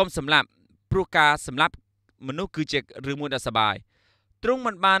ថាកុំសម្លាប់ព្រោះការសម្លាប់មនុស្សគឺជារឿងមួយដ៏សប្បាយទ្រង់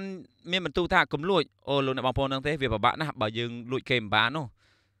មិនបានមានបន្ទូលថាកុំលួចអូលោកអ្នកបងប្អូននឹងទេវាពិបាកណាស់បើយើងលួចគេមិនបាននោះ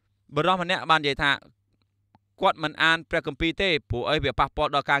បរិសម្នាក់បាននិយាយថាគាត់មិនអានព្រះគម្ពីរទេព្រោះអីវាប៉ះពាល់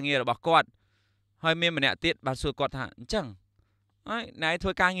ដល់ការងាររបស់គាត់ហើយមានម្នាក់ទៀតបានសួរគាត់ថាអញ្ចឹងហើយណែធ្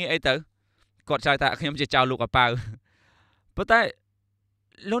វើការងារអីទៅគាត់ឆ្លើយថាខ្ញុំជាចៅលោកអាប៉ៅប៉ុន្តែ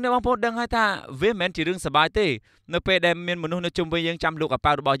លោកអ្នកបងប្អូនដឹងហើយថាវាមិនមែនជារឿងសប្បាយទេនៅពេលដែលមានមនុស្សនៅជុំវិញយើងចាំលោកអា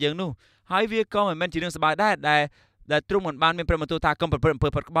ប៉ៅរបស់យើងនោះហើយវាក៏មិនមែនជារឿងសប្បាយដែរដែលទ្រង់មិនបានមានព្រះបន្ទូលថាកុំប្រព្រឹត្តអំពើ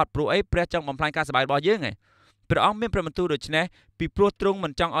ផុតក្បត់ព្រោះអីព្រះចង់បំផ្លាញការសប្បាយរបស់យើងឯងព្រះអង្គមានព្រះបន្ទូលដូច្នេះពីព្រោះទ្រង់មិ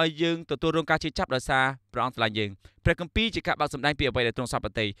នចង់ឲ្យយើងទទួលរងការជឿចាប់ដោយសារព្រះអង្គស្រឡាញ់យើងព្រះគម្ពីរជាការបើកសម្ដែងពីអ្វីដែលទ្រង់សព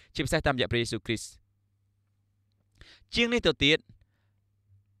តិជាពិសេសតាមរយៈព្រះយេស៊ូវគ្រីស្ទជាងនេះទៅទៀត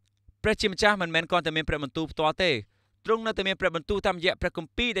ព្រះជាម្ចាស់មិនមែនគ្រាន់តែមានព្រះបន្ទូលផ្ទាល់ទេទ្រង់នៅតែមានព្រះបន្ទូលតាមរយៈព្រះគ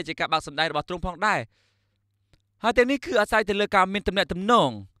ម្ពីរដែលជាការបើកសម្ដែងរបស់ទ្រង់ផងដែរហើយទាំងនេះគឺអាស្រ័យទៅលើការមានទំនាក់ទំន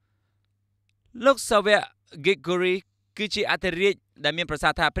ងលោកសាវក Gregory គឺជាអធិរាជដែលមានប្រសា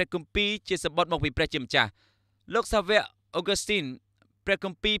សន៍ថាព្រះគម្ពីរជាសម្បត្តិមកពីព្រះជាម្ចាស់លោកសាវក Augustine ព្រះគ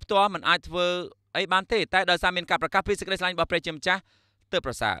ម្ពីរផ្ទាល់មិនអាចធ្វើអីបានទេតែដោយសារមានការប្រកាសពីសេចក្តីស្រឡាញ់របស់ព្រះជាម្ចាស់ទើប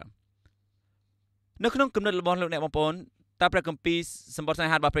ប្រសើរនៅក្នុងគំនិតរបស់លោកអ្នកបងប្អូនតើព្រះគម្ពីរសម្បត្តិស្នេ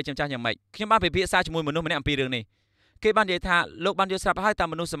ហារបស់ព្រះជាម្ចាស់យ៉ាងម៉េចខ្ញុំបានពិភាក្សាជាមួយមនុស្សម្នាក់អំពីរឿងនេះគេបាននិយាយថាលោកបានយល់ស្រាប់ហើយតើ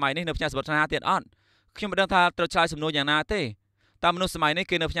មនុស្សសម័យនេះនៅផ្ញើសម្បត្តិស្នេហាទៀតអត់ខ្ញុំមិនដឹងថាត្រូវឆ្លើយសំណួរយ៉ាងណាទេតើមនុស្សសម័យនេះ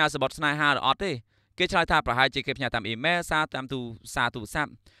គេនៅផ្ញើសម្បត្តិស្នេហាឬអត់ទេគេឆ្លើយថាប្រហែលជាគេផ្ញើតាមអ៊ីមែលសារតាមទូរស័ព្ទ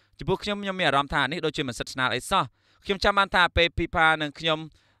ចំពោះខ្ញុំមានអារម្មណ៍ថានេះដូចជាមិនសិតស្នាលអីសោះខ្ញុំចាំបានថាពេលពីផានឹងខ្ញុំ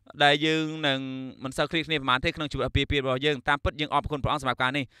ដែលយើងនឹងមិនសូវឃ្លៀសគ្នាប្រហែលទេក្នុងជីវិតអាពាហ៍ពិពាហ៍របស់យើងតាមពិតយើងអរគុណព្រះអង្គសម្រាប់កា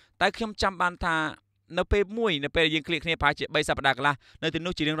រនេះតែខ្ញុំចាំបានថានៅពេលយើងឃ្លៀសគ្នាប្រហែលជា3សប្តាហ៍កន្លះនៅទី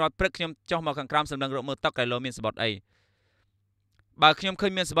នោះជារៀងរាល់ព្រឹកខ្ញុំចុះមកខាងក្រោមសម្លឹងរកមើលតុកកែលោមានសម្បត្តិអីបើខ្ញុំឃើ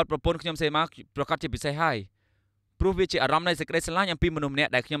ញមានសម្បត្តិប្រពន្ធខ្ញុំសេមកប្រកាសជាពិសេសហើយព្រោះវាជាអារម្មណ៍នៃសេចក្តីស្រឡាញ់អំពីមនុស្សម្នា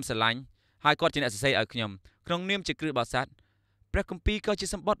ក់ដែលខ្ញុំស្រឡាញ់ហើយគាត់ជាអ្នកសរសេរឲ្យខ្ញុំក្នុងនាមជាគ្រីស្ទបរិស័ទព្រះគម្ពីរក៏ជា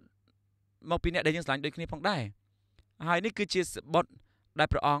សម្បត្តិមកពីអ្នកដែលយើងស្រឡាញ់ដូចគ្នាផងដែរហើយនេះគឺជាសម្បត្តិដែល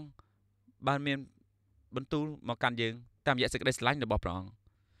ព្រះអង្គបានមានបន្ទូលមកកាន់យើងតាមរយៈសេចក្តីស្រឡាញ់របស់ព្រះអង្គ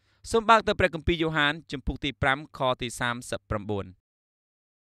សូមបើកទៅព្រះគម្ពីរយ៉ូហានជំពូកទី5ខទី39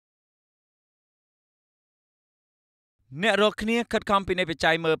អ្នករាល់គ្នាខិតខំពិនិត្យវិ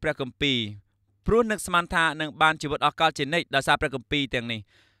จัยមើលព្រះគម្ពីរព្រោះនឹកស្មានថានឹងបានជីវិតអស់កលជានិច្ចដោយសារព្រះគម្ពីរទាំងនេះ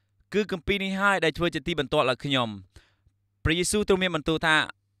គឺគម្ពីរនេះហើយដែលធ្វើជាទីបន្ទាល់ឲ្យខ្ញុំព្រះយេស៊ូវទ្រង់មានបន្ទូលថា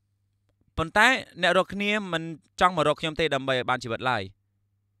ប៉ុន្តែអ្នករាល់គ្នាមិនចង់មករកខ្ញុំទេដើម្បីឲ្យបានជីវិតឡើយ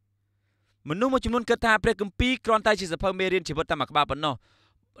មនុស្សមួយចំនួនគិតថាព្រះគម្ពីរគ្រាន់តែជាសៀវភៅមេរៀនជីវិតតែមួយក្បាលប៉ុណ្ណោះ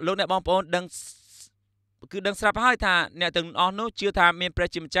លោកអ្នកបងប្អូនដឹងស្រាប់ហើយថាអ្នកទាំងអស់នោះជឿថាមានព្រះ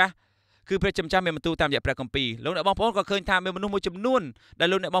ជាម្ចាស់គឺព្រះជាម្ចាស់មានបន្ទូលតាមរយៈព្រះគម្ពីរលោកអ្នកបងប្អូនក៏ឃើញថាមានមនុស្សមួយចំនួនដែល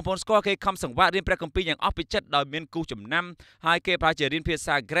លោកអ្នកបងប្អូនស្គាល់គេខំសង្វាក់រៀនព្រះគម្ពីរយ៉ាងអស់ពីចិត្តដោយមានគូចំណាំហើយគេប្រហែលជារៀនភា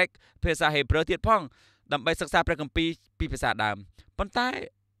សាក្រិកភាសាហេប្រឺទៀតផងដើម្បីសិក្សាព្រះគម្ពីរពីភាសាដើមប៉ុន្តែ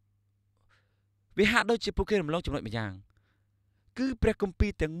វាហាក់ដូចជាពួកគេរំលងចំណុចម្យ៉ាងគឺព្រះគម្ពី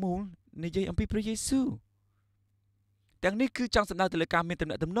រទាំងមូលនិយាយអំពីព្រះយេស៊ូវទាំងនេះគឺចង់សម្ដៅទៅលើការមានទំ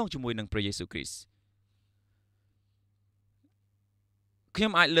នាក់ទំនងជាមួយនឹងព្រះយេស៊ូវគ្រីស្ទខ្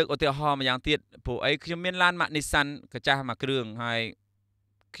ញុំអាចលើកឧទាហរណ៍ម្យ៉ាងទៀតព្រោះអីខ្ញុំមានឡានម៉ាក Nissan កាចាស់មួយគ្រឿងហើយ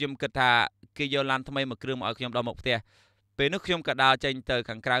ខ្ញុំគិតថាគេយកឡានថ្មីមួយគ្រឿងមកឲ្យខ្ញុំដល់មុខផ្ទះពេលនោះខ្ញុំក៏ដើរចេញទៅ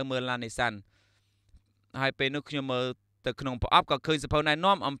ខាងក្រៅមើលឡាន Nissan ហើយពេលនោះខ្ញុំមើលទៅក្នុងប្រអប់ក៏ឃើញសៀវភៅណែ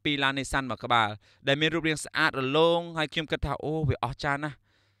នាំអំពីឡាន Nissan មួយក្បាលដែលមានរូបរាងស្អាតរលោងហើយខ្ញុំគិតថាអូវាអស្ចារ្យណាស់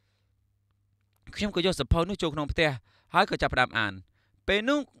ខ្ញុំក៏យកសៀវភៅនោះចូលក្នុងផ្ទះហើយក៏ចាប់ផ្ដើមអានពេល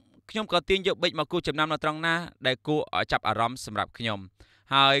នោះខ្ញុំក៏ទាញយកប៊ិចមកគូសចំណាំនៅត្រង់ណាដែលគួរឲ្យចាប់អារម្មណ៍សម្រាប់ខ្ញុំ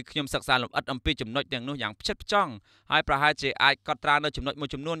ហើយខ្ញុំសិក្សាលម្អិតអំពីចំណុចទាំងនោះយ៉ាងផ្ចិតផ្ចង់ហើយប្រហែលជាអាចកត់ត្រានៅចំណុចមួយ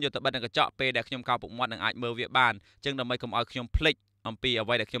ចំនួនយកទៅបិទនៅកញ្ចក់ពេលដែលខ្ញុំកោរពុកមាត់នឹងអាចមើលវាបានអញ្ចឹងដើម្បីកុំឲ្យខ្ញុំភ្លេចអំពីអ្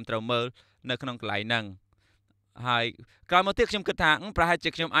វីដែលខ្ញុំត្រូវមើលនៅក្នុងកន្លែងហ្នឹង ហើយក្រោយមកទៀតខ្ញុំគិតថាប្រហែ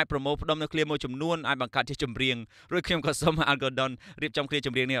លជាខ្ញុំអាចប្រមូលផ្ដុំនៅឃ្លាមួយចំនួនអាចបង្កើតជាចម្រៀងរួចខ្ញុំក៏សុំ Algodon រៀបចំឃ្លាច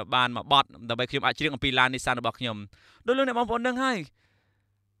ម្រៀងនេះឲ្យបានមួយបទដើម្បីខ្ញុំអាចច្រៀងអំពីឡាន Nissan របស់ខ្ញុំដោយលោកអ្នកបងប្អូនដឹងហើយ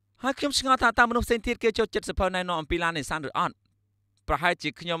ខ្ញុំឆ្ងល់ថាតើមនុស្សផ្សេងទៀតគេចូលចិត្តសភៅណែនាំអំពីឡាន Nissan ឬអត់ប្រហែល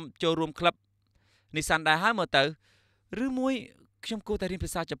ជាខ្ញុំចូលរួមក្លឹប Nissan ដែរហើយមើលទៅឬមួយខ្ញុំគួរតែរៀនភា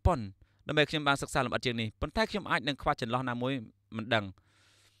សាជប៉ុនដើម្បីខ្ញុំបានសិក្សាលម្អិតជាងនេះប៉ុន្តែខ្ញុំអាចនឹងខ្វះចន្លោះណាមួយមិនដឹង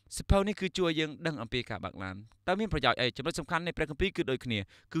សភៅនេះគឺជួយឲ្យយើងដឹងអំពីការបើកឡានតើមានប្រយោជន៍អីចំណុចសំខាន់នៃព្រះគម្ពីរគឺដូចគ្នា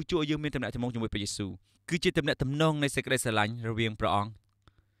គឺជួយឲ្យយើងមានទំនាក់ទំនងជាមួយព្រះយេស៊ូវគឺជាទំនាក់ទំនងនៃសេចក្តីស្រឡាញ់រវាងព្រះអង្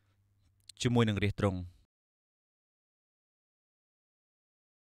គជាមួយនឹងរាជទ្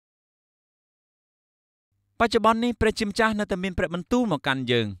រង់បច្ចុប្បន្ននេះព្រះជាម្ចាស់នៅតែមានព្រះបន្ទូលមកកាន់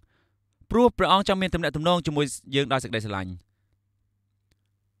យើងព្រោះព្រះអង្គចង់មានទំនាក់ទំនងជាមួយយើងដោយសេចក្តីស្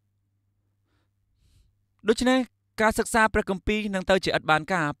រឡាញ់ដូច្នេះការសិក្សាព្រះគម្ពីរនឹងទៅជាឥតបា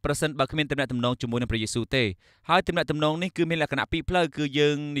នការប្រសិនបើគ្មានទំនាក់ទំនងជាមួយនឹងព្រះយេស៊ូវទេហើយទំនាក់ទំនងនេះគឺមានលក្ខណៈពីរផ្លូវគឺ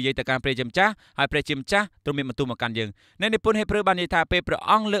យើងនិយាយទៅកាន់ព្រះជាម្ចាស់ហើយព្រះជាម្ចាស់ទ្រង់មានបន្ទូលមកកាន់យើងនៅនិពន្ធហេព្រើរបាននិយាយថាពេលព្រះ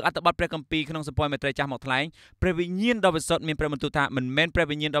អង្គលើកអត្ថបទព្រះគម្ពីរក្នុងសម្ព័ន្ធមេត្រីចាស់មកថ្លែងព្រះវិញ្ញាណដ៏វិសុទ្ធមានព្រះបន្ទូលថាមិនមែនព្រះ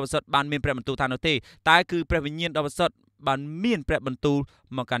វិញ្ញាណដ៏វិសុទ្ធបានមានព្រះបន្ទូលថានោះទេតែគឺព្រះវិញ្ញាណដ៏វិសុទ្ធបានមានព្រះបន្ទូ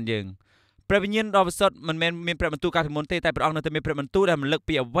លមកកាន់យើងព្រះវិញ្ញាណដ៏វិសុទ្ធមិនមែនមានព្រះបន្ទូលកាលពីមុនទេតែព្រះអង្គនៅតែមានព្រះបន្ទូលដែលរំលឹក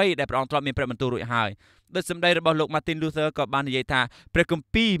ពីអ្វីដែលព្រះអង្គធ្លាប់មានព្រះបន្ទូលរួចហើយដោយសម្ដីរបស់លោក Martin Luther ក៏បាននិយាយថាព្រះ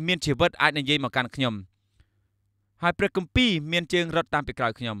គម្ពីរមានជីវិតអាចនិយាយមកកាន់ខ្ញុំហើយព្រះគម្ពីរមានជើងរត់តាមពីក្រោ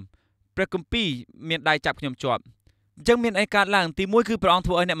យខ្ញុំព្រះគម្ពីរមានដៃចាប់ខ្ញុំជាប់អញ្ចឹងមានអីកើតឡើងទី1គឺព្រះអង្គធ្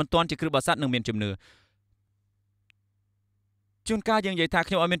វើឲ្យអ្នកមិនទាន់ជាគ្រឹះបរិស័ទនឹងមានជំនឿជួនកាលយើងនិយា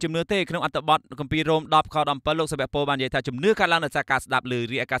យថាខ្ញុំអត់មានជំនឿទេក្នុងអត្ថបទគម្ពីររ៉ូម 10 ខ 17 លោកសាវកប៉ូលបាននិយាយថាជំនឿកើតឡើងដោយសារការស្ដាប់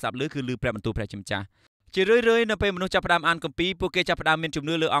ឮរីឯការស្ដាប់ឮគឺឮព្រះបន្ទូលព្រះជាម្ចាស់ជារឿយៗនៅពេលមនុស្សចាប់ផ្ដើមអានគម្ពីរពួកគេចាប់ផ្ដើមមា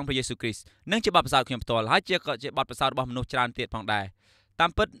នជំនឿលើអង្គព្រះយេស៊ូវគ្រីស្ទនិងជាបទពិសោធន៍ខ្ញុំផ្ទាល់ហើយជាបទពិសោធន៍របស់មនុស្សច្រើនទៀតផងដែរតា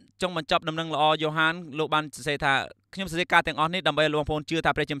មពិតចុងបញ្ចប់ដំណឹងល្អយ៉ូហានលោកបានសរសេរថាខ្ញុំសរសេរការទាំងអស់នេះដើម្បីឲ្យបងប្អូ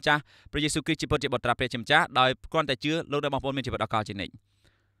នជឿថាព្រះជាម្ចាស់ព្រះយេស៊ូវគ្រីស្ទជាពុតជាបុត្រាព្រះជាម្ចាស់ដោយគ្រាន់តែជឿលោកដែលបងប្អូនមានជីវិតអកលជានិច្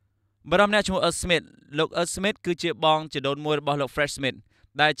ចបរិមអ្នកឈ្មោះ Earl Smith លោក Earl Smith គឺជាបងជីដូនមួយរបស់លោក Fred Smith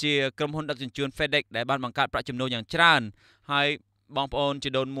ដែលជាក្រុមហ៊ុនដឹកជញ្ជូន FedEx ដែលបានបង្កើតប្រាក់ចំណូលយ៉ាងច្រើនហើយបងប្អូនជី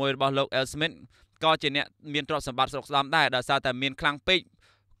ដូនមួយរបស់លោក Earl Smith ក៏ជាអ្នកមានទ្រព្យសម្បត្តិស្រុកស្ដាំដែរដោយសារតែមានខ្លាំងពេក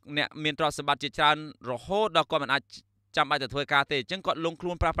អ្នកមានទ្រព្យសម្បត្តិជាច្រើនរហូតដល់គាត់មិនអាចចាំបាច់ទៅធ្វើការទេអញ្ចឹងគាត់ល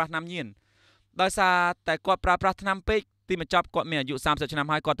ងខ្លួនប្រើប្រាស់ថ្នាំញៀនដោយសារតែគាត់ប្រើប្រាស់ថ្នាំពេកទីបញ្ចប់គាត់មានអាយុ30ឆ្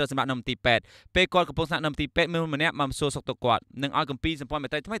នាំហើយគាត់ត្រូវសម្រាប់នៅមន្ទីរពេទ្យពេលគាត់កំពុងស្នាក់នៅមន្ទីរពេទ្យមានម្នាក់មកសួរសុខទុក្ខគាត់នឹងឲ្យគម្ពីរសម្ព័ន្ធមេ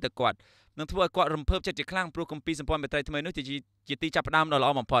ត្រីថ្មីទៅគាត់នឹងធ្វើឲ្យគាត់រំភើបចិត្តជាខ្លាំងព្រោះគម្ពីរសម្ព័ន្ធមេត្រីថ្មីនោះជាទីចាប់ផ្ដើ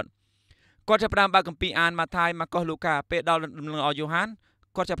មដ៏ល្អបំផុតគាត់ចាប់ផ្ដើមបើកគម្ពីរអានម៉ាថាយម៉ាកុសលូកាពេលដល់ដំណឹងល្អយ៉ូហាន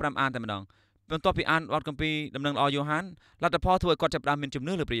គាត់ចាប់ផ្ដើមអានតែម្ដងបន្ទាប់ពីអានបទគម្ពីរដំណឹងល្អយ៉ូហានលទ្ធផលធ្វើឲ្យគាត់ចាប់ផ្ដើមមា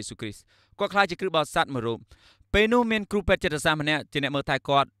នជំនឿលើព្រះយេស៊ូវគ្រីស្ទគាត់ខ្លាចជាគ្រឹះបរិស័ទមួយរូបពេលនោះមានគ្រូពេទ្យចិត្តសាស្ត្រម្នាក់ជាអ្នកមើ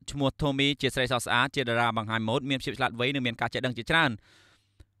លថែគាត់ឈ្មោះ Tommy ជាស្រីសស្អាតជាតារាបង្ហាញម៉ូដមានភាពឆ្លាតវៃនិងមានការចេះដឹងជាច្រើ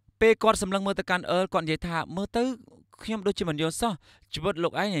នពេលគាត់សម្លឹងមើលទៅកាន់អឺលគាត់និយាយថាមើលទៅខ្ញុំដូចជាមិនយល់សោះជីវិត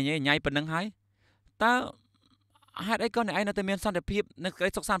លោកឯងញ៉ៃប៉ុណ្ណឹងហើយតើហេតុអីក៏អ្នកឯងនៅតែមានសន្តិភាពនិ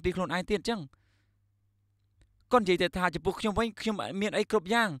ងក្តីសុខសាន្តពីខ្លួនឯងទៀតអញ្ចឹងគាត់និយាយទៅថាចំពោះខ្ញុំវិញខ្ញុំមានអីគ្រប់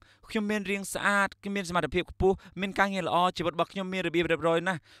យ៉ាងខ្ញុំមានរាងស្អាតខ្ញុំមានសមត្ថភាពខ្ពស់មានការងារល្អជីវិតរបស់ខ្ញុំមានរបៀបរៀបរ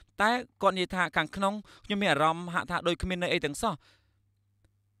យណាស់តែគាត់និយាយថាខាងក្នុងខ្ញុំមានអារម្មណ៍ហាក់ថាដូចគ្មាននៅអីទាំង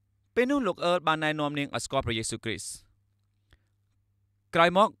សោះពេលនោះលោកអឺលបានណែនាំនាងឲ្យស្គាល់ព្រះយេស៊ូវគ្រីស្ទក្រោ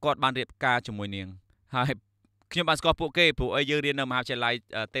យមកគាត់បានរៀបការជាមួយនាងហើយខ្ញុំបានស្គាល់ពួកគេព្រោះអីយើងរៀននៅមហាវិទ្យាល័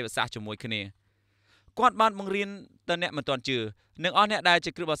យទេវសាស្ត្រជាមួយគ្នាគាត់បានបង្រៀនទៅអ្នកមិនទាន់ជឿនិងអស់អ្នកដែ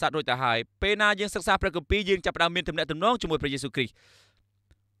លជាគ្រឹះបរិស័ទរួចទៅហើយពេលណាយើងសិក្សាព្រះគម្ពីរយើងចាប់ផ្ដើមមានទំនាក់ទំនងជាមួយព្រះយេស៊ូវគ្រីស្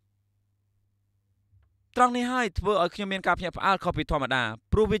ទត្រង់នេះហើយធ្វើឲ្យខ្ញុំមានការភ្ញាក់ផ្អើលខុសពីធម្មតា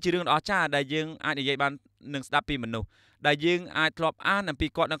ព្រោះវាជារឿងដ៏អស្ចារ្យដែលយើងអាចនិយាយបាននឹងស្ដាប់ពីមនុស្សដែលយើងអាចធ្លាប់អានអំពី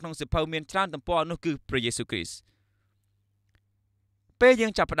គាត់នៅក្នុងសៀវភៅមានច្រើនទំព័រនោះគឺព្រះយេស៊ូវគ្រីស្ទពេល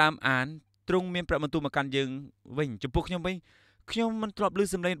យើងចាប់ផ្ដើមអានទ្រង់មានព្រះបន្ទូលមកកាន់យើងវិញចំពោះខ្ញុំវិញខ្ញុំមិនធ្លាប់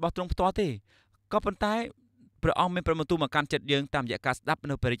ឮសំឡេងរបស់ទ្រង់ផ្ទាល់ទេក៏ប៉ុន្តែព្រះអង្គមានព្រះបន្ទូលមកកាន់ចិត្តយើងតាមរយៈការស្ដាប់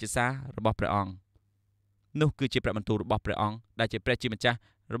នៅព្រះរាជសាររបស់ព្រះអង្គនោះគឺជាព្រះបន្ទូលរបស់ព្រះអង្គដែលជាព្រះជាម្ចាស់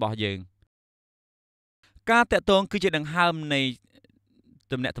របស់យើងការតាក់ទងគឺជាដង្ហើមនៃ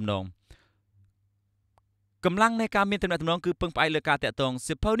ទំនាក់ទំនងកម្លាំងនៃការមានទំនាក់ទំនងគឺពឹងផ្អែកលើការតាក់ទង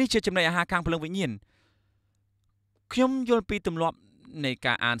សៀវភៅនេះជាចំណីអាហារខាងព្រលឹងវិញ្ញាណខ្ញុំយល់ពីទម្លាប់នៃ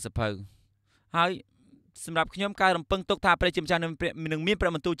ការអានសៀវភៅហើយសម្រាប់ខ្ញុំការរំពឹងទុកថាព្រះជាម្ចាស់នឹងមា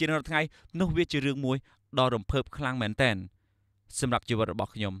នព្រះបន្ទូលជារៀងរាល់ថ្ងៃនោះវាជារឿងមួយដ៏រំភើបខ្លាំងមែនទែនសម្រាប់ជីវិតរបស់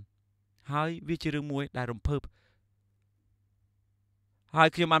ខ្ញុំហើយវាជារឿងមួយដែលរំភើបហើ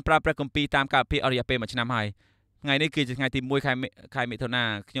យខ្ញុំបានប្រើប្រាស់គម្ពីរតាមកាលពីអរិយាពេល1ឆ្នាំហើយថ្ងៃនេះគឺជាថ្ងៃទី1ខែមិថុនា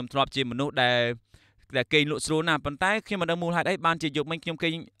ខ្ញុំធ្លាប់ជាមនុស្សដែល តែគេងលក់ស្រួលណាស់ប៉ុន្តែខ្ញុំមិនដឹងមូលហេតុអីបានជាយកមិញខ្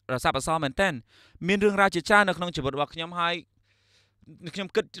ញុំគេងរសាប់អសរមែនតើមានរឿងរ៉ាវជាច្រើននៅក្នុងជីវិតរបស់ខ្ញុំហើយខ្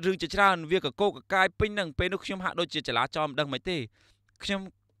ញុំគិតរឿងជាច្រើនវាកកកកាយពេញនឹងពេលនោះខ្ញុំហាក់ដូចជាចលាចលមិនដឹងមិនទេខ្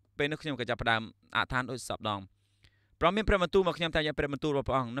ញុំពេលនោះខ្ញុំក៏ចាប់ផ្ដើមអធិដ្ឋានដូចសពដងព្រមមានព្រះបន្ទូលមកខ្ញុំថាយ៉ាងព្រះបន្ទូលរបស់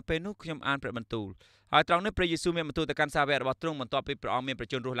ព្រះអង្គនៅពេលនោះខ្ញុំអានព្រះបន្ទូលហើយត្រង់នេះព្រះយេស៊ូវមានបន្ទូលទៅកាន់សាវករបស់ទ្រង់បន្ទាប់ពីព្រះអង្គមានប្រ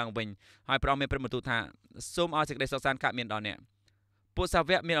ជញ្ញរស់ឡើងវិញហើយព្រះអង្គមានព្រះបន្ទូលថាសូមឲ្យសេចក្តីសុខសាន្តកើតមានដល់អ្នកពួកសា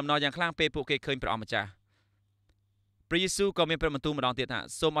វកមានអំណរយ៉ាងខ្លាំងពេលពួកគេឃើញព្រះអង្គម្ចាស់ព្រះយេស៊ូវក៏មានព្រះបន្ទូលម្ដងទៀតថា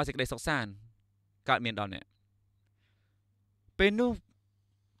សូមឲ្យសេចក្តីសុខសាន្តកើតមានដល់អ្នកពេលនោះ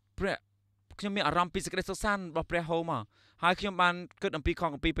ព្រះខ្ញុំមានអារម្មណ៍ពីសេចក្តីសុខសាន្តរបស់ព្រះហូរមកហើយខ្ញុំបានគិតអំពី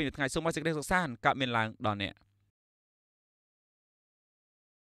ខងអំពីពេញមួយថ្ងៃសូមឲ្យសេចក្តីសុខសាន្តកើតមានឡើងដល់អ្ន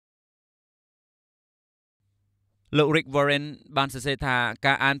កលោក Rick Warren បានសរសេរថា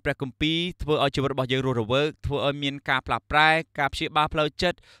ការអានព្រះគម្ពីរធ្វើឲ្យជីវិតរបស់យើងរស់រវើកធ្វើឲ្យមានការផ្លាស់ប្រែការព្យាបាលផ្លូវចិ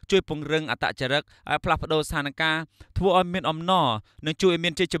ត្តជួយពង្រឹងអត្តចរិតឲ្យផ្លាស់ប្ដូរស្ថានភាពធ្វើឲ្យមានអំណរនិងជួយឲ្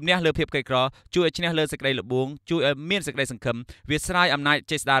យមានជ័យជំនះលើភាពក្រីក្រជួយឲ្យឈ្នះលើសេចក្តីល្បួងជួយឲ្យមានសេចក្តីសង្ឃឹមវាស្រាយអំណា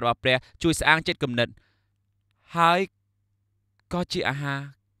ចចេស្តារបស់ព្រះជួយស្អាងចិត្តគំនិតហើយក៏ជាអាហា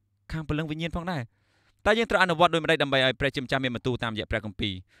រខាងព្រលឹងវិញ្ញាណផងដែរតែយើងត្រូវអនុវត្តដោយម្ដេចដើម្បីឲ្យព្រះជាម្ចាស់មានបន្ទូលតាមរយៈព្រះគម្ពី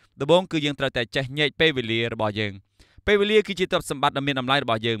រដំបូងគឺយើងត្រូវតែចេះញែកពេលវេលារបស់យើងពេលវេលាគឺជាទ្រព្យសម្បត្តិដ៏មាន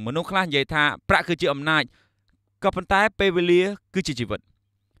តម្លៃរបស់យើងមនុស្សខ្លះនិយាយថាប្រាក់គឺជាអំណាចក៏ប៉ុន្តែពេលវេលាគឺជាជីវិ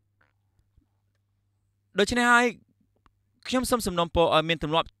តដូច្នេះហើយខ្ញុំសូមសំណូមពរឲ្យមាន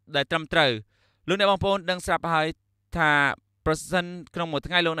ទម្លាប់ដែលត្រឹមត្រូវលោកអ្នកបងប្អូនដឹងស្រាប់ហើយថាប្រសិនក្នុងមួយថ្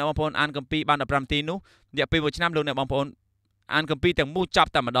ងៃលោកអ្នកបងប្អូនអានគម្ពីរបាន15នាទីនោះរយៈពេល1ឆ្នាំលោកអ្នកបងប្អូនអានគម្ពីរទាំងមូលចប់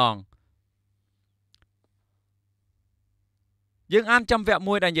តែម្ដងយើងអានចំវគ្គ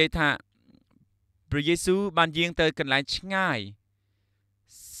មួយដែលនិយាយថាព្រះយេស៊ូវបានយាងទៅកន្លែងឆ្ងាយ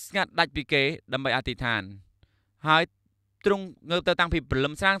ស្ងាត់ដាច់ពីគេដើម្បីអធិដ្ឋានហើយទ្រង់ងើបទៅតាំងពីព្រលឹ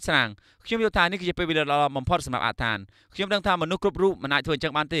មស្រាងខ្ញុំយល់ថានេះគឺជាពេលវេលាដ៏ល្អបំផុតសម្រាប់អធិដ្ឋានខ្ញុំដឹងថាមនុស្សគ្រប់រូបមិនអាចធ្វើអញ្ចឹ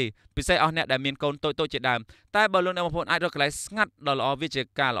ងបានទេពិសេសអស់អ្នកដែលមានកូនតូចជាដើមតែបើលោកអ្នកបងប្អូនអាចរកកន្លែងស្ងាត់ដ៏ល្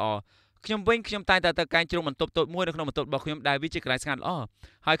អវាជាការល្អខ្ញុំតែងតែទៅកែងជ្រុងបន្ទប់តូចមួយនៅក្នុងបន្ទប់របស់ខ្ញុំដែលវាជាកន្លែងស្ងាត់ល្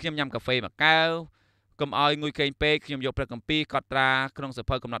អហើយខ្ញុំញ៉ាំកាហ្វេមួយកែវកុំឲ្យងុយគេងពេកខ្ញុំយកព្រះគម្ពីរកត់ត្រាក្នុងសៀវ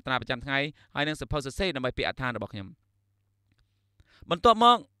ភៅកំណត់ត្រាប្រចាំថ្ងៃហើយនឹងសៀវភៅសរសេរដើម្បីពាក្យអធិដ្ឋានរបស់ខ្ញុំបន្ទាប់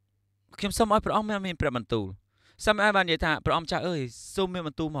មកខ្ញុំសូមឲ្យព្រះអង្គមានព្រះបន្ទូលសាមអែលបាននិយាយថាព្រះអង្គម្ចាស់អើយសូមមានប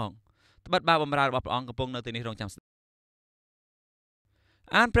ន្ទូលមកត្បិតបាបម្រើរបស់ព្រះអង្គកំពុងនៅទីនេះរងចាំ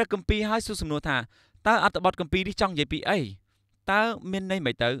អានព្រះគម្ពីរហើយសួរសំណួរថាតើអត្ថបទគម្ពីរនេះចង់និយាយពីអីតើមានន័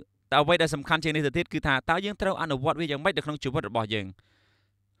យមិនទៅតែអ្វីដែលសំខាន់ជាងនេះទៅទៀតគឺថាតើយើងត្រូវអនុវត្តវាយ៉ាងម៉េចនៅក្នុងជីវិតរបស់យើង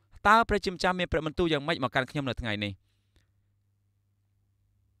តើព្រះជាម្ចាស់មានព្រះបន្ទូលយ៉ាងម៉េចមកកាន់ខ្ញុំនៅថ្ងៃ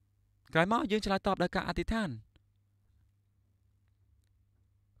នេះក្រោយមកយើងឆ្លើយតបដោយការអធិដ្ឋាន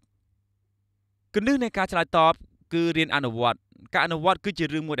គន្លឹះនៃការឆ្លើយតបគឺរៀនអនុវត្តការអនុវត្តគឺជា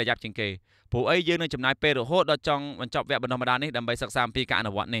រឿងមួយដែលយ៉ាប់ជាងគេព្រោះអីយើងនឹងចំណាយពេលរហូតដល់ចង់បញ្ចប់វគ្គបណ្ដុះបណ្ដាលនេះដើម្បីសិក្សាអំពីការ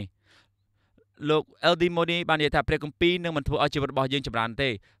អនុវត្តនេះលោក LD Modi បាននិយាយថាព្រះគម្ពីរនឹងមិនធ្វើឲ្យជីវិតរបស់យើងចម្រើ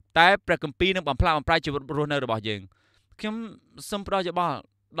នទេតែព្រះគម្ពីរនឹងបំផ្លាស់បំប្រែជីវិតរស់នៅរបស់យើងខ្ញុំសូមផ្ដល់យោ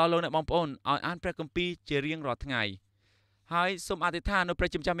បល់ដល់លោកអ្នកបងប្អូនឲ្យអានព្រះគម្ពីរជារៀងរាល់ថ្ងៃហើយសូមអធិដ្ឋា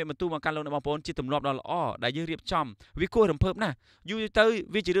ននៅព្រះជាម្ចាស់មានបន្ទូលមកកាន់លោកអ្នកបងប្អូនជាទម្លាប់ដ៏ល្អដែលយើងរៀបចំវាគួររំភើបណាស់យូរទៅ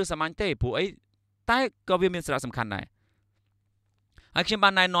វាជារឿងសាមញ្ញទេព្រោះអីតែក៏វាមានសារៈសំខាន់ដែរហើយខ្ញុំ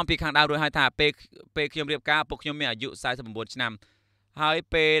បានណែនាំពីខាងដើមរួចហើយថាពេលខ្ញុំរៀបការពួកខ្ញុំមានអាយុ49ឆ្នាំហើយ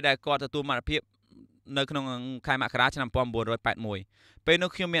ពេលដែលគាត់ទទួលមរណភាពនៅក្នុងខែមករាឆ្នាំ1981ពេលនោះ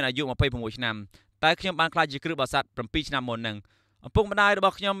ខ្ញុំមានអាយុ26ឆ្នាំតែខ្ញុំបានក្លាយជាគ្រិស្តបរិស័ទ7ឆ្នាំមុនហ្នឹងឪពុកម្ដាយរប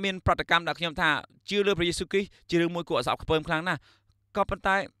ស់ខ្ញុំមានប្រតិកម្មដាក់ខ្ញុំថាជឿលើព្រះយេស៊ូវគ្រីស្ទជារឿងមួយគួរឲ្យស្អប់ខ្ពើមខ្លាំងណាស់ក៏ប៉ុន្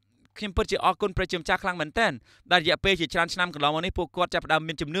តែខ្ញុំពិតជាអរគុណព្រះជាម្ចាស់ខ្លាំងមែនទែនដែលរយៈពេលជាច្រើនឆ្នាំកន្លងមកនេះពួកគាត់ចាប់ផ្ដើម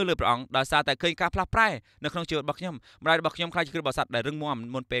មានជំនឿលើព្រះអង្គដោយសារតែឃើញការផ្លាស់ប្រែនៅក្នុងជីវិតរបស់ខ្ញុំម្ដាយរបស់ខ្ញុំខ្លាចជាគ្រិស្តបរិស័ទដែលរឹង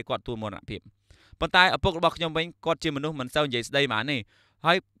មាំមុនពេលគាត់ទទួលមរណភាពប៉ុន្តែឪពុករបស់ខ្ញុំវិញគាត់ជាមនុស្សមិនសូវនិយាយស្ដីបានទេហើ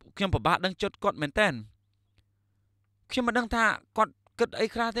យខ្ញុំពិបាកដឹងចិត្តគាត់មែនទែនខ្ញុំមិនដឹងថាគាត់គិ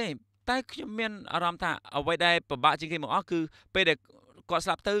តអីខ្លះទេតែខ្ញុំមានអារម្មណ៍ថាអ្វីដែលពិបាកជាងគេមកអស់គឺពេលដែ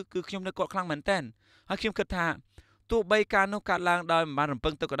លគាត់ស្លាប់ទៅគឺខ្ញុំនៅគាត់ខ្លាំងមែនទែនហើយខ្ញុំគិតថាទោះបីការនោះកើតឡើងដោយមិនបា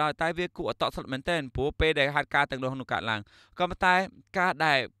នរំពឹងទុកក៏ដោយតែវាគួរឲ្យតក់ស្លុតមែនទែនព្រោះពេលដែលហេតុការណ៍ទាំងនោះកើតឡើងក៏ប៉ុន្តែកា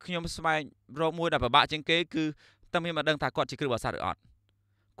រដែលខ្ញុំស្វែងរកមួយដែលពិបាកជាងគេគឺតែខ្ញុំមិនដឹងថាគាត់ជាគ្រិស្តបរិស័ទឬអត់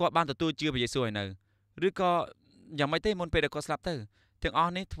គាត់បានទទួលជឿព្រះយេស៊ូវហើយនៅឬក៏យ៉ាងម៉េចទេមុនពេលដែលគាត់ស្លាប់ទៅទាំង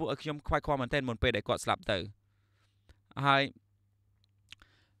អស់នេះធ្វើឲ្យខ្ញុំខ្វាយខ្វល់មែនទែនមុនពេលដែលគាត់ស្លាប់ទៅហើយ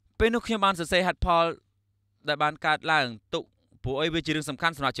ពេលនោះខ្ញុំបានសរសេរហេតុផលដែលបានកើតឡើងទុកព្រោះអីវាជារឿងសំខា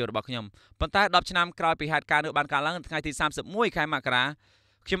ន់សម្រាប់ជីវិតរបស់ខ្ញុំប៉ុន្តែ10ឆ្នាំក្រោយពីហេតុការណ៍នោះបានកើតឡើងថ្ងៃទី31ខែមករា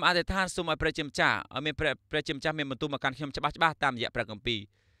ខ្ញុំអធិដ្ឋានសូមឲ្យព្រះជាម្ចាស់ឲ្យមានព្រះជាម្ចាស់មានបន្ទូលមកកាន់ខ្ញុំច្បាស់តាមរយៈព្រះគម្ពី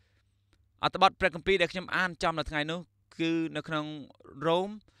រអត្ថបទព្រះគម្ពីរដែលខ្ញុំអានចំនៅថ្ងៃនោះគឺនៅក្នុងរ៉ូម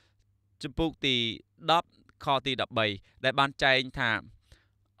ចំពុកទី10ខទី13ដែលបានចែងថា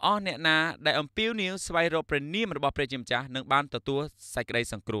អស់អ្នកណាដែលអំពាវនាវស្វែងរកព្រះនាមរបស់ព្រះជាម្ចាស់នឹងបានទទួលសេចក្តី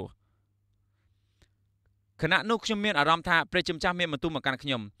សង្គ្រោះខណៈនោះខ្ញុំមានអារម្មណ៍ថាព្រះជាម្ចាស់មានបន្ទូលមកកាន់ខ្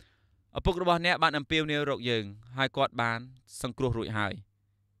ញុំឪពុករបស់អ្នកបានអំពាវនាវរកយើងហើយគាត់បានសង្គ្រោះរួចហើយ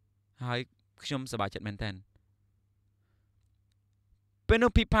ខ្ញុំសប្បាយចិត្តមែនទែនពេល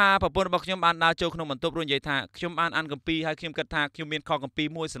នោះភិផាប្រពន្ធរបស់ខ្ញុំបានដើរចូលក្នុងបន្ទប់រួចនិយាយថាខ្ញុំបានអានគម្ពីរហើយខ្ញុំគិតថាខ្ញុំមានខគម្ពីរ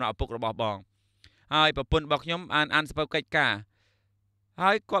មួយសម្រាប់ឪពុករបស់បងហើយប្រពន្ធរបស់ខ្ញុំអានសភៅកិច្ចការ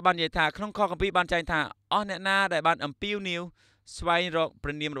ហើយគាត់បាននិយាយថាក្នុងខគម្ពីរបានចែងថាអស់អ្នកណាដែលបានអំពាវនាវស្វែងរកព្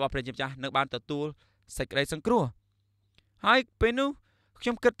រះនាមរបស់ព្រះជាម្ចាស់នឹងបានទទួលសេចក្តីសង្គ្រោះហើយពេលនោះខ្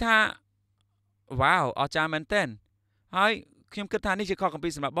ញុំគិតថាវ៉ាវអស្ចារ្យមែនទែនហើយខ្ញុំគិតថានេះជាខគម្ពី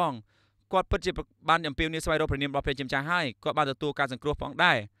រសម្រាប់បងគាត់ពិតជាបានអំពាវនាវស្វែងរកព្រះនាមរបស់ព្រះជាម្ចាស់ហើយគាត់បានទទួលការសង្គ្រោះផង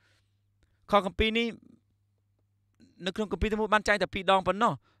ដែរខគម្ពីរនេះនៅក្នុងគម្ពីរទាំងមូលបានចែងតែ2ដងប៉ុណ្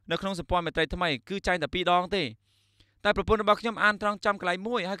ណោះនៅក្នុងសម្ព័ន្ធមេត្រីថ្មីគឺចែងតែ2ដងទេតែប្រពន្ធរបស់ខ្ញុំអានត្រង់ចំកន្លែង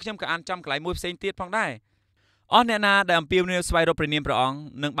មួយហើយខ្ញុំក៏អានចំកន្លែងមួយផ្សេងទៀតផងដែរអស់អ្នកណាដែលអំពាវនាវស្វែងរកព្រះនាមព្រះអង្គ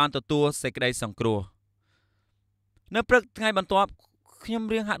នឹងបានទទួលសេចក្តីសង្គ្រោះនៅព្រឹកថ្ងៃបន្ទាប់ខ្ញុំ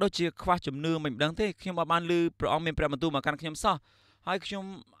រៀងហាក់ដូចជាខ្វះជំនឿមិនដឹងទេខ្ញុំអត់បានឮព្រះអង្គមានព្រះបន្ទូលមកកាន់ខ្ញុំសោះហើយខ្ញុំ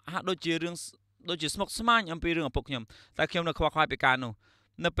ហាក់ដូចជារឿងដូចជាស្មុគស្មាញអំពីរឿងឪពុកខ្ញុំតែខ្ញុំនៅខ្វល់ខ្វាយពីការនោះ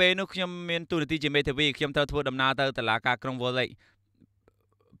នៅពេលនោះខ្ញុំមានទូនាទីជាមេធាវីខ្ញុំត្រូវធ្វើដំណើរទៅតុលាការក្រុង Warwick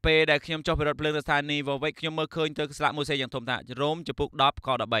ពេលដែលខ្ញុំចុះពីរថភ្លើងទៅស្ថានីយ៍ Warwick ខ្ញុំមើលឃើញទៅស្លាកមួយផ្សេងយ៉ាងធំថារ៉ូមចំពុក10ខ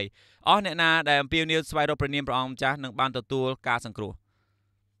13អស់អ្នកណាដែលអំពាវនាវស្វែងរកព្រះនាមព្រះអង្គម្ចាស់នឹងបានទទួលការសង្គ្រោះ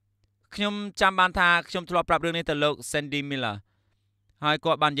ខ្ញុំចាំបានថាខ្ញុំធ្លាប់ប្រាប់រឿងនេះទៅលោក Sandy Miller ហើយ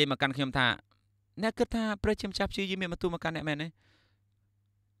គាត់បាននិយាយមកកាន់ខ្ញុំថាអ្នកគិតថាព្រះជាម្ចាស់ព្យាយាមមានបន្ទូលមកកាន់អ្នកមែនទេ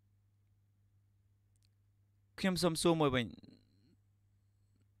ខ្ញុំសូមសួរមួយវិញ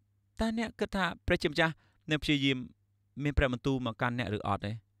តើអ្នកគិតថាព្រះជាម្ចាស់នឹងព្យាយាមមានព្រះបន្ទូលមកកាន់អ្នកឬអត់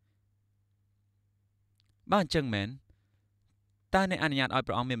ទេបើអញ្ចឹងមែនតើអ្នកអនុញ្ញាតឲ្យ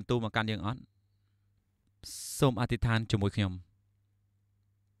ព្រះអង្គមានបន្ទូលមកកាន់យើងអត់សូមអធិដ្ឋានជាមួយខ្ញុំ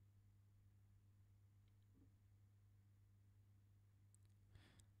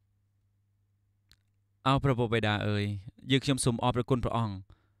អោព្រះបិតាអើយយើងខ្ញុំសូមអរព្រគុណព្រះអង្គ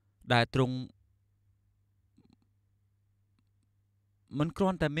ដែលទ្រង់មិនគ្រា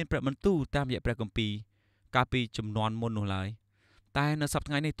ន់តែមានព្រះបន្ទូលតាមរយៈព្រះគម្ពីរកាលពីជំនាន់មុននោះឡើយតែនៅសប្តាហ៍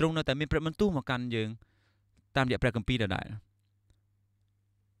ថ្ងៃនេះទ្រង់នៅតែមានព្រះបន្ទូលមកកាន់យើងតាមរយៈព្រះគម្ពីរដដែល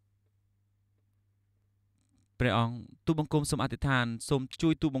ព្រះអង្គទូលបង្គំសូមអធិដ្ឋានសូមជួ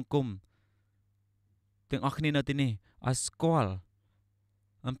យទូលបង្គំទាំងអស់គ្នានៅទីនេះឲ្យស្គាល់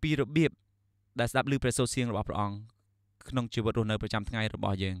អំពីរបៀបដែលស្ដាប់ឮព្រះសូរសៀងរបស់ព្រះអង្គក្នុងជីវិតរស់នៅប្រចាំថ្ងៃរប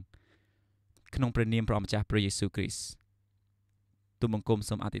ស់យើងក្នុងព្រះនាមព្រះម្ចាស់ព្រះយេស៊ូវគ្រីស្ទទូលបង្គំ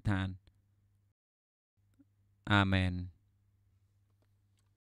សូមអធិដ្ឋានអាមែន